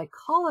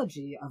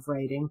psychology of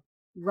writing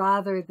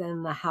rather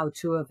than the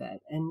how-to of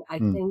it. And I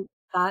think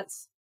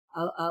that's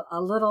a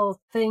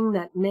little thing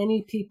that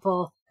many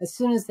people, as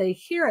soon as they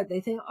hear it, they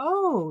think,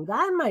 oh,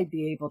 that might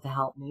be able to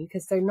help me,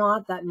 because there are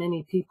not that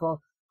many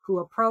people who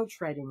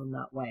approach writing in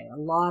that way. A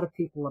lot of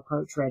people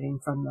approach writing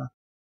from the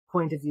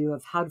point of view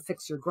of how to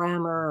fix your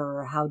grammar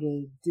or how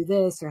to do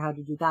this or how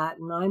to do that.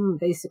 And I'm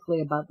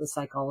basically about the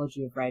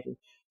psychology of writing.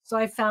 So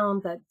I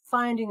found that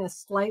finding a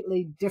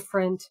slightly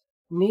different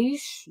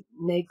niche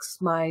makes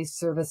my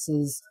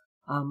services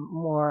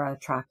more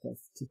attractive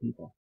to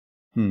people.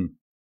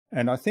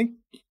 And I think,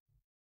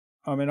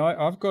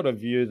 I've got a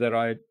view that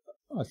I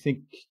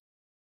think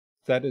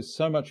that is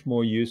so much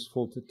more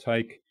useful to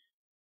take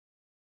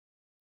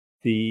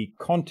the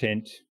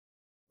content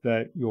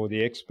that you're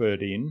the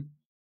expert in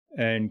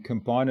and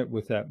combine it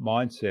with that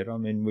mindset.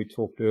 We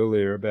talked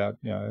earlier about,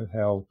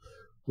 how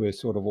we're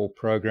sort of all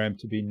programmed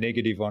to be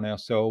negative on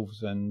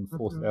ourselves and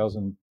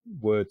 4,000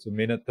 words a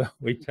minute that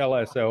we tell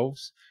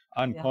ourselves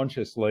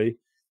unconsciously. Yeah.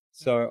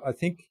 So I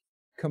think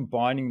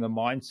combining the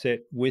mindset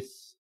with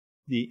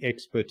the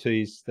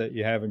expertise that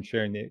you have and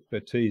sharing the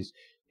expertise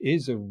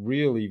is a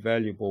really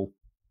valuable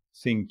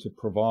thing to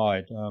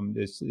provide.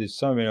 There's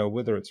so many,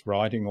 whether it's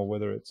writing or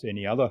whether it's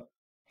any other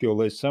skill,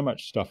 there's so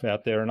much stuff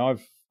out there. And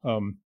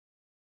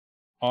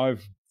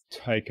I've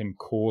taken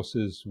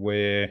courses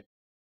where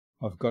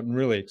I've gotten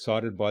really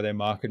excited by their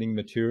marketing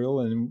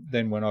material. And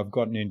then when I've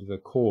gotten into the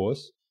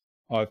course,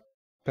 I've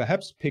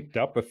perhaps picked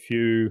up a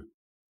few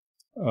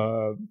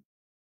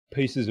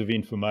pieces of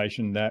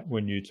information that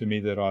were new to me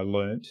that I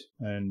learnt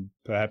and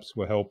perhaps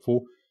were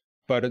helpful.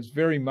 But it's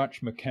very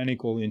much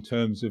mechanical in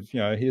terms of,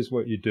 here's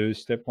what you do.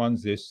 Step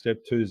 1's this, step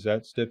 2's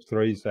that, step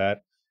 3's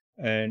that.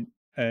 And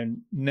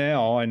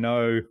now I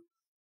know,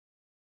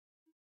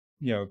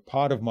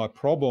 part of my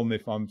problem,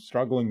 if I'm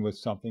struggling with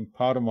something,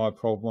 part of my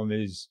problem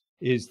is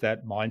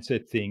that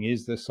mindset thing,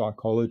 is the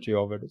psychology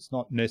of it. It's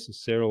not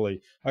necessarily,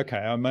 okay,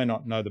 I may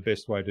not know the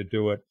best way to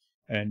do it,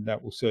 and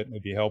that will certainly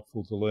be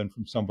helpful to learn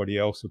from somebody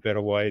else a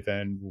better way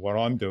than what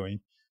I'm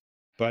doing.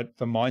 But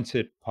the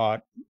mindset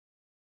part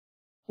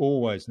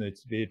always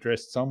needs to be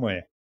addressed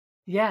somewhere.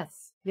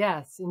 Yes,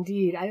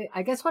 indeed.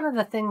 I guess one of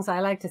the things I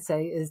like to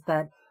say is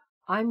that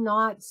I'm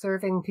not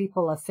serving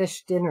people a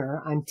fish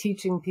dinner. I'm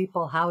teaching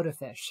people how to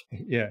fish.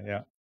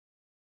 Yeah.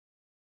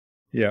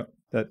 Yeah,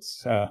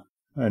 that's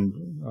and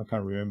I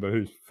can't remember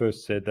who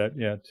first said that.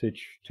 Yeah,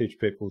 teach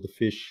people to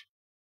fish.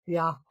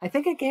 Yeah, I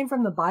think it came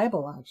from the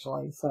Bible,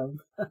 actually. So,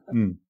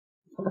 Mm.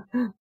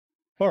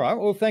 All right.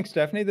 Well, thanks,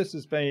 Daphne. This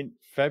has been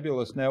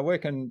fabulous. Now, where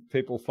can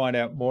people find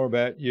out more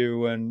about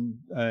you and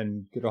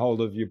get a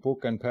hold of your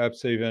book and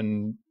perhaps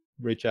even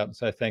reach out and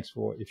say thanks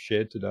for what you've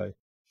shared today?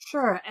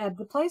 sure. And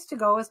the place to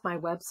go is my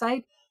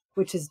website,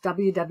 which is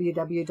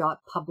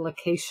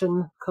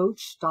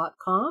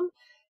www.publicationcoach.com.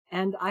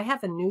 And I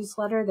have a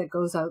newsletter that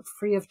goes out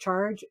free of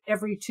charge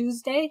every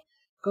Tuesday,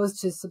 goes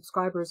to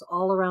subscribers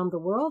all around the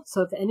world.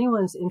 So if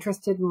anyone's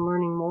interested in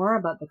learning more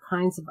about the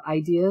kinds of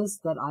ideas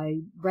that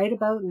I write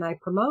about and I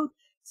promote,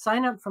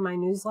 sign up for my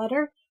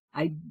newsletter.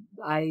 I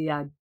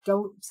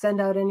don't send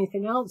out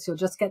anything else. You'll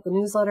just get the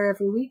newsletter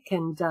every week,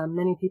 and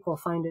many people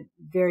find it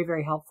very,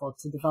 very helpful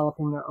to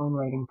developing their own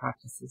writing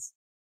practices.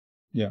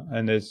 Yeah,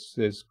 and there's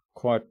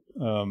quite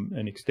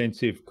an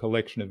extensive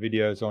collection of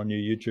videos on your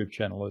YouTube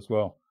channel as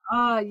well.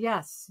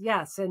 Yes.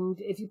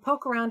 And if you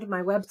poke around at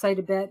my website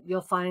a bit,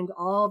 you'll find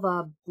all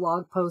the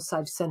blog posts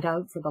I've sent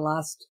out for the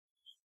last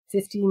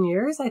 15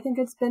 years, I think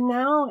it's been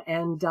now.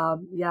 And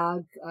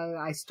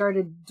I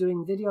started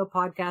doing video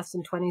podcasts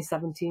in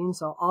 2017.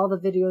 So all the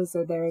videos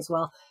are there as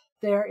well.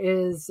 There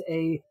is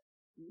a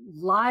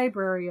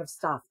library of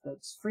stuff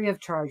that's free of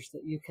charge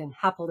that you can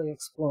happily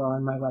explore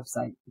on my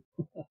website.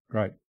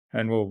 Great.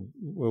 And we'll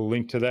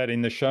link to that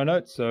in the show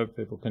notes so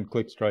people can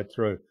click straight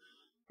through.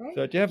 Great.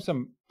 So do you have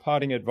some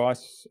parting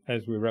advice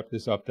as we wrap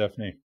this up,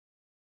 Daphne?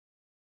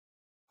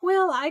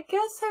 Well, I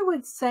guess I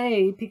would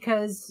say,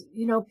 because,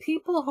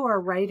 people who are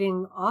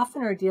writing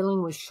often are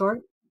dealing with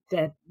short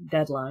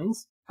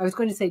deadlines. I was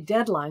going to say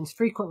deadlines,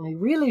 frequently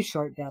really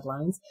short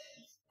deadlines.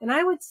 And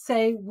I would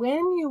say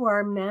when you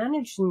are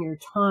managing your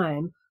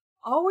time,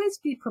 always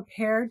be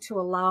prepared to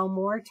allow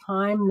more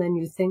time than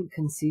you think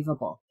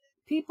conceivable.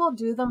 People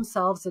do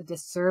themselves a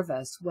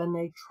disservice when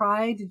they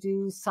try to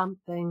do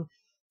something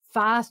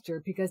faster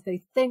because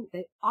they think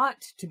they ought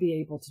to be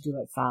able to do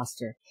it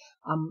faster.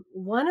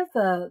 One of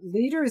the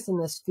leaders in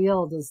this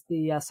field is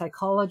the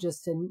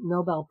psychologist and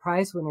Nobel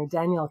Prize winner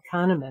Daniel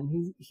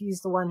Kahneman.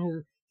 He's the one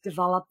who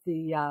developed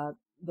the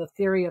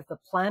theory of the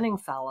planning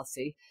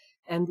fallacy.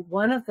 And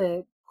one of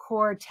the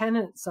core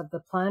tenets of the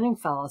planning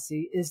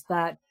fallacy is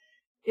that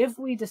if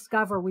we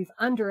discover we've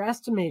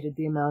underestimated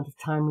the amount of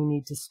time we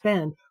need to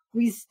spend,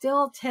 we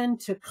still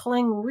tend to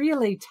cling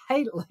really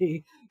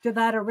tightly to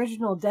that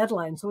original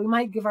deadline. So we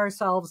might give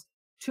ourselves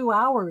 2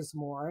 hours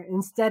more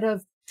instead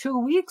of 2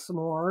 weeks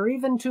more or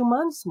even 2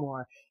 months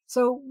more.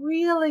 So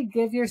really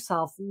give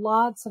yourself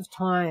lots of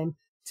time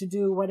to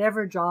do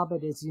whatever job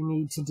it is you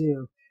need to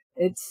do.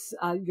 It's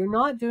you're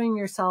not doing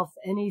yourself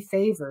any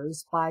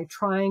favors by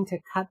trying to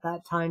cut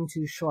that time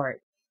too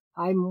short.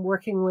 I'm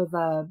working with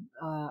a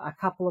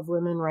couple of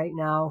women right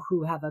now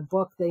who have a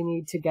book they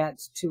need to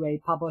get to a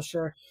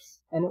publisher.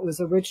 And it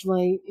was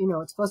originally,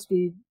 it's supposed to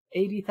be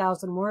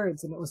 80,000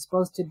 words, and it was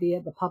supposed to be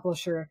at the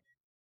publisher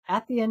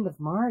at the end of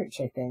March,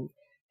 I think.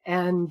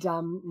 And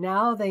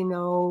now they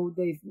know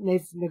they've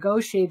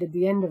negotiated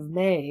the end of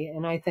May,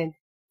 and I think,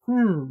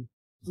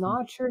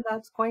 not sure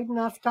that's quite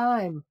enough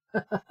time.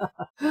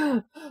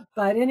 But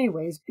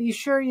anyways, be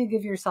sure you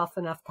give yourself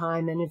enough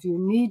time. And if you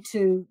need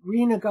to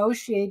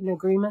renegotiate an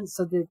agreement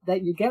so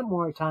that you get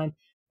more time,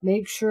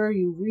 make sure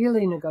you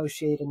really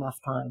negotiate enough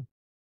time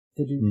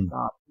to do the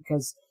job,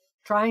 because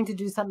trying to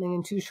do something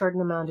in too short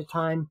an amount of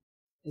time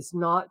is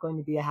not going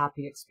to be a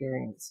happy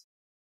experience.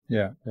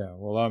 Yeah.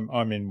 Well,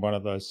 I'm in one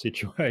of those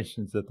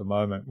situations at the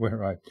moment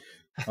where I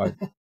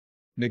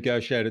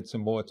negotiated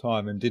some more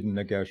time and didn't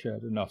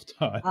negotiate enough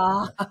time.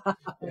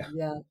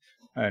 Yeah.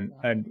 And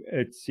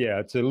it's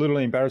a little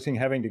embarrassing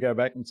having to go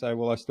back and say,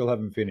 well, I still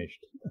haven't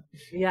finished.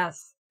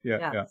 Yes.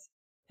 Yeah.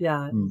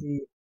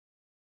 Indeed.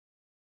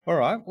 All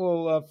right.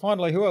 Well,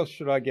 finally, who else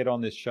should I get on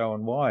this show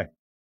and why?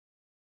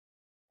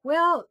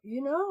 Well,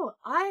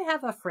 I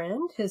have a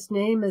friend. His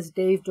name is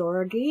Dave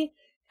Dorgy,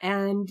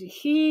 and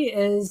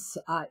he's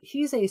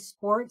a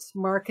sports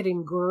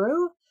marketing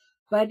guru,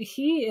 but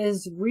he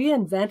is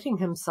reinventing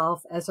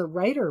himself as a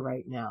writer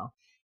right now.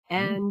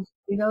 And,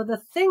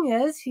 the thing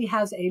is, he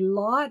has a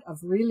lot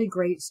of really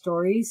great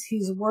stories.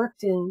 He's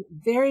worked in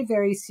very,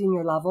 very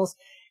senior levels.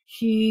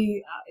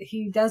 He's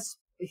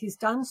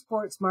done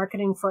sports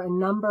marketing for a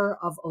number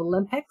of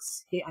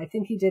Olympics. I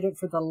think he did it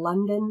for the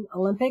London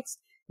Olympics.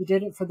 He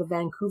did it for the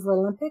Vancouver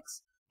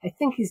Olympics. I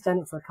think he's done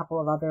it for a couple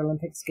of other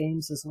Olympics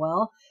games as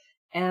well.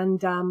 And,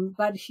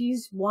 but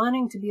he's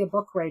wanting to be a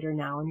book writer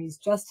now, and he's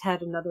just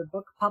had another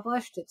book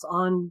published. It's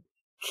on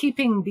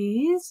keeping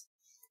bees,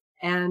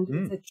 and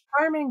it's a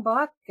charming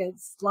book.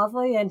 It's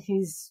lovely. And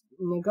he's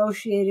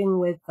negotiating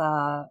with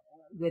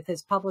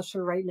his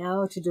publisher right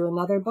now to do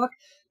another book,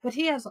 but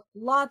he has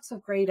lots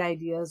of great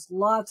ideas,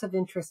 lots of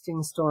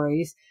interesting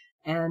stories,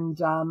 and,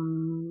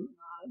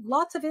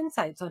 lots of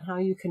insights on how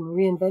you can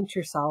reinvent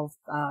yourself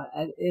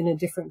in a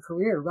different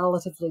career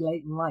relatively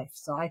late in life.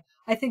 So I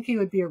think he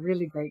would be a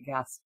really great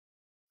guest.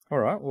 All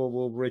right. Well,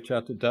 we'll reach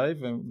out to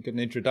Dave and get an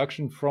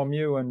introduction from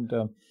you and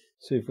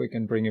see if we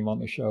can bring him on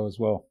the show as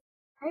well.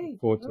 Great.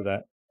 Forward to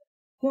that.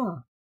 Yeah.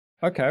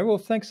 Okay, well,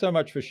 thanks so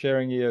much for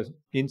sharing your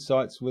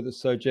insights with us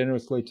so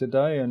generously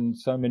today, and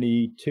so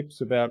many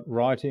tips about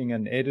writing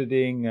and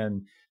editing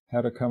and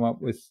how to come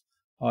up with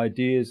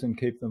ideas and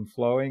keep them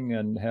flowing,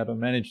 and how to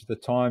manage the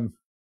time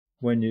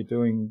when you're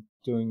doing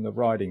the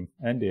writing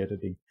and the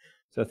editing.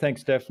 So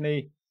thanks,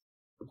 Daphne.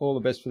 All the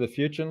best for the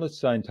future, and let's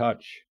stay in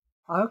touch.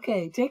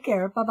 Okay, take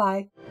care.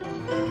 Bye-bye.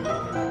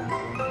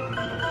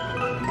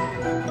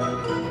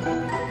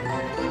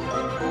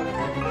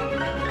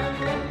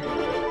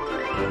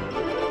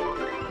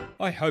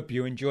 I hope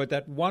you enjoyed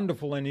that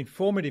wonderful and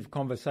informative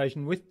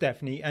conversation with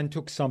Daphne and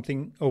took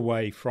something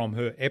away from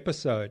her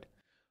episode.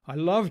 I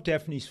love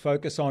Daphne's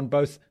focus on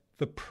both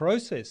the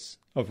process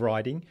of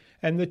writing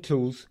and the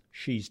tools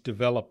she's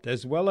developed,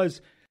 as well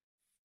as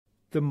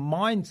the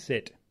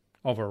mindset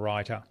of a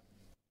writer.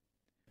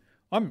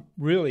 I'm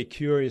really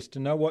curious to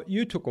know what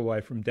you took away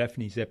from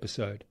Daphne's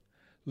episode.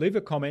 Leave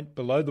a comment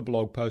below the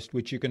blog post,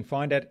 which you can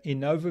find at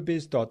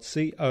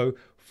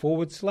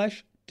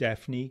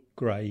innovabiz.co/Daphne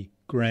Gray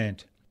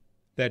Grant.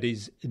 That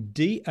is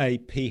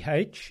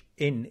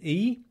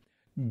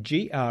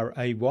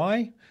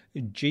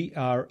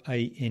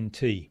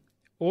DAPHNEGRAYGRANT.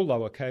 All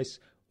lowercase,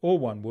 all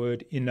one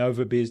word,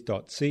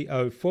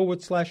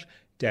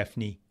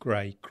 innovabiz.co/Daphne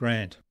Gray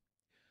Grant.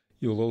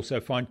 You'll also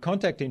find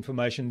contact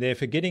information there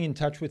for getting in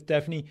touch with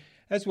Daphne,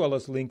 as well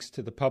as links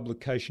to the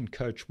Publication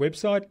Coach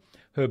website,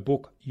 her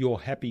book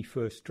Your Happy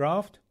First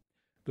Draft,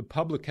 the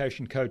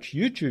Publication Coach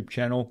YouTube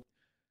channel,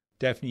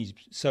 Daphne's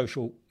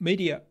social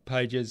media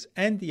pages,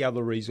 and the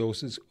other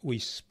resources we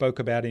spoke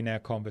about in our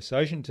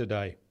conversation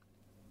today.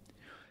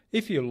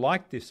 If you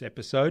like this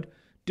episode,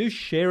 do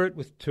share it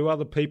with 2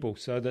 other people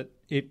so that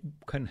it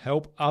can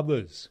help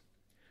others.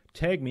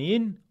 Tag me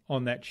in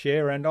on that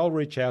share and I'll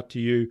reach out to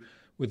you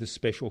with a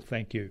special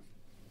thank you.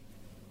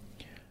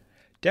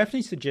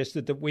 Daphne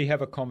suggested that we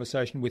have a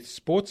conversation with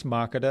sports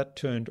marketer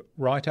turned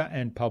writer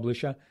and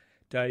publisher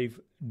Dave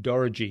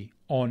Dorogey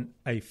on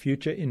a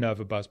future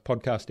InnovaBuzz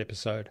podcast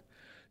episode.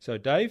 So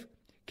Dave,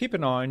 keep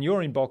an eye on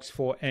your inbox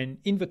for an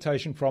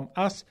invitation from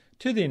us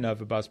to the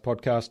InnovaBuzz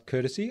podcast,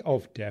 courtesy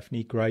of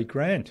Daphne Gray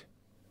Grant.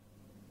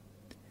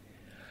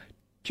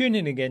 Tune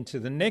in again to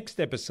the next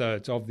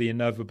episodes of the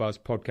InnovaBuzz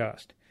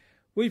podcast.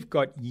 We've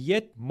got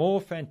yet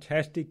more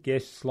fantastic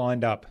guests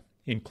lined up,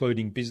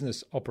 including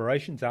business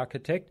operations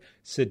architect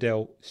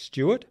Sidel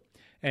Stewart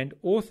and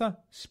author,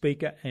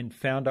 speaker and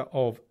founder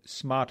of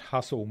Smart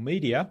Hustle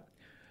Media,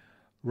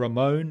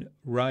 Ramon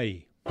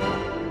Ray.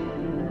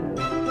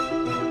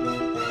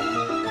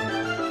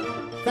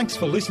 Thanks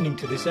for listening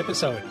to this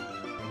episode.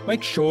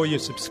 Make sure you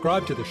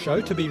subscribe to the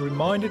show to be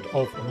reminded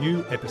of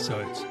new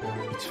episodes.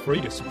 It's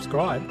free to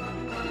subscribe.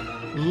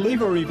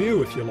 Leave a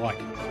review if you like.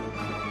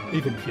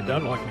 Even if you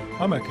don't like me,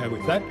 I'm okay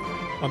with that.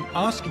 I'm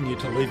asking you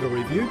to leave a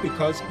review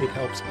because it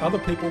helps other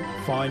people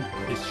find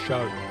this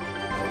show.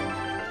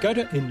 Go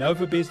to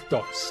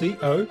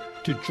innovabiz.co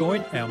to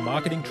join our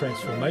marketing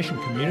transformation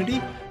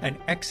community and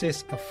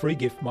access a free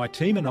gift my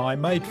team and I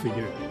made for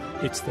you.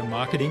 It's the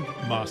Marketing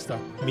Master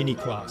Mini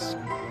Class.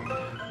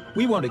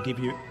 We want to give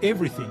you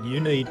everything you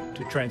need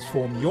to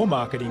transform your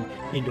marketing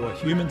into a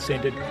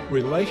human-centered,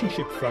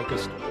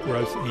 relationship-focused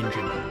growth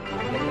engine.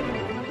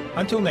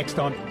 Until next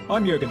time,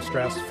 I'm Jürgen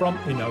Strauss from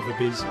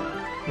InnovaBiz.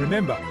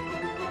 Remember,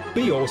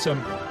 be awesome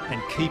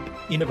and keep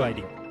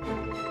innovating.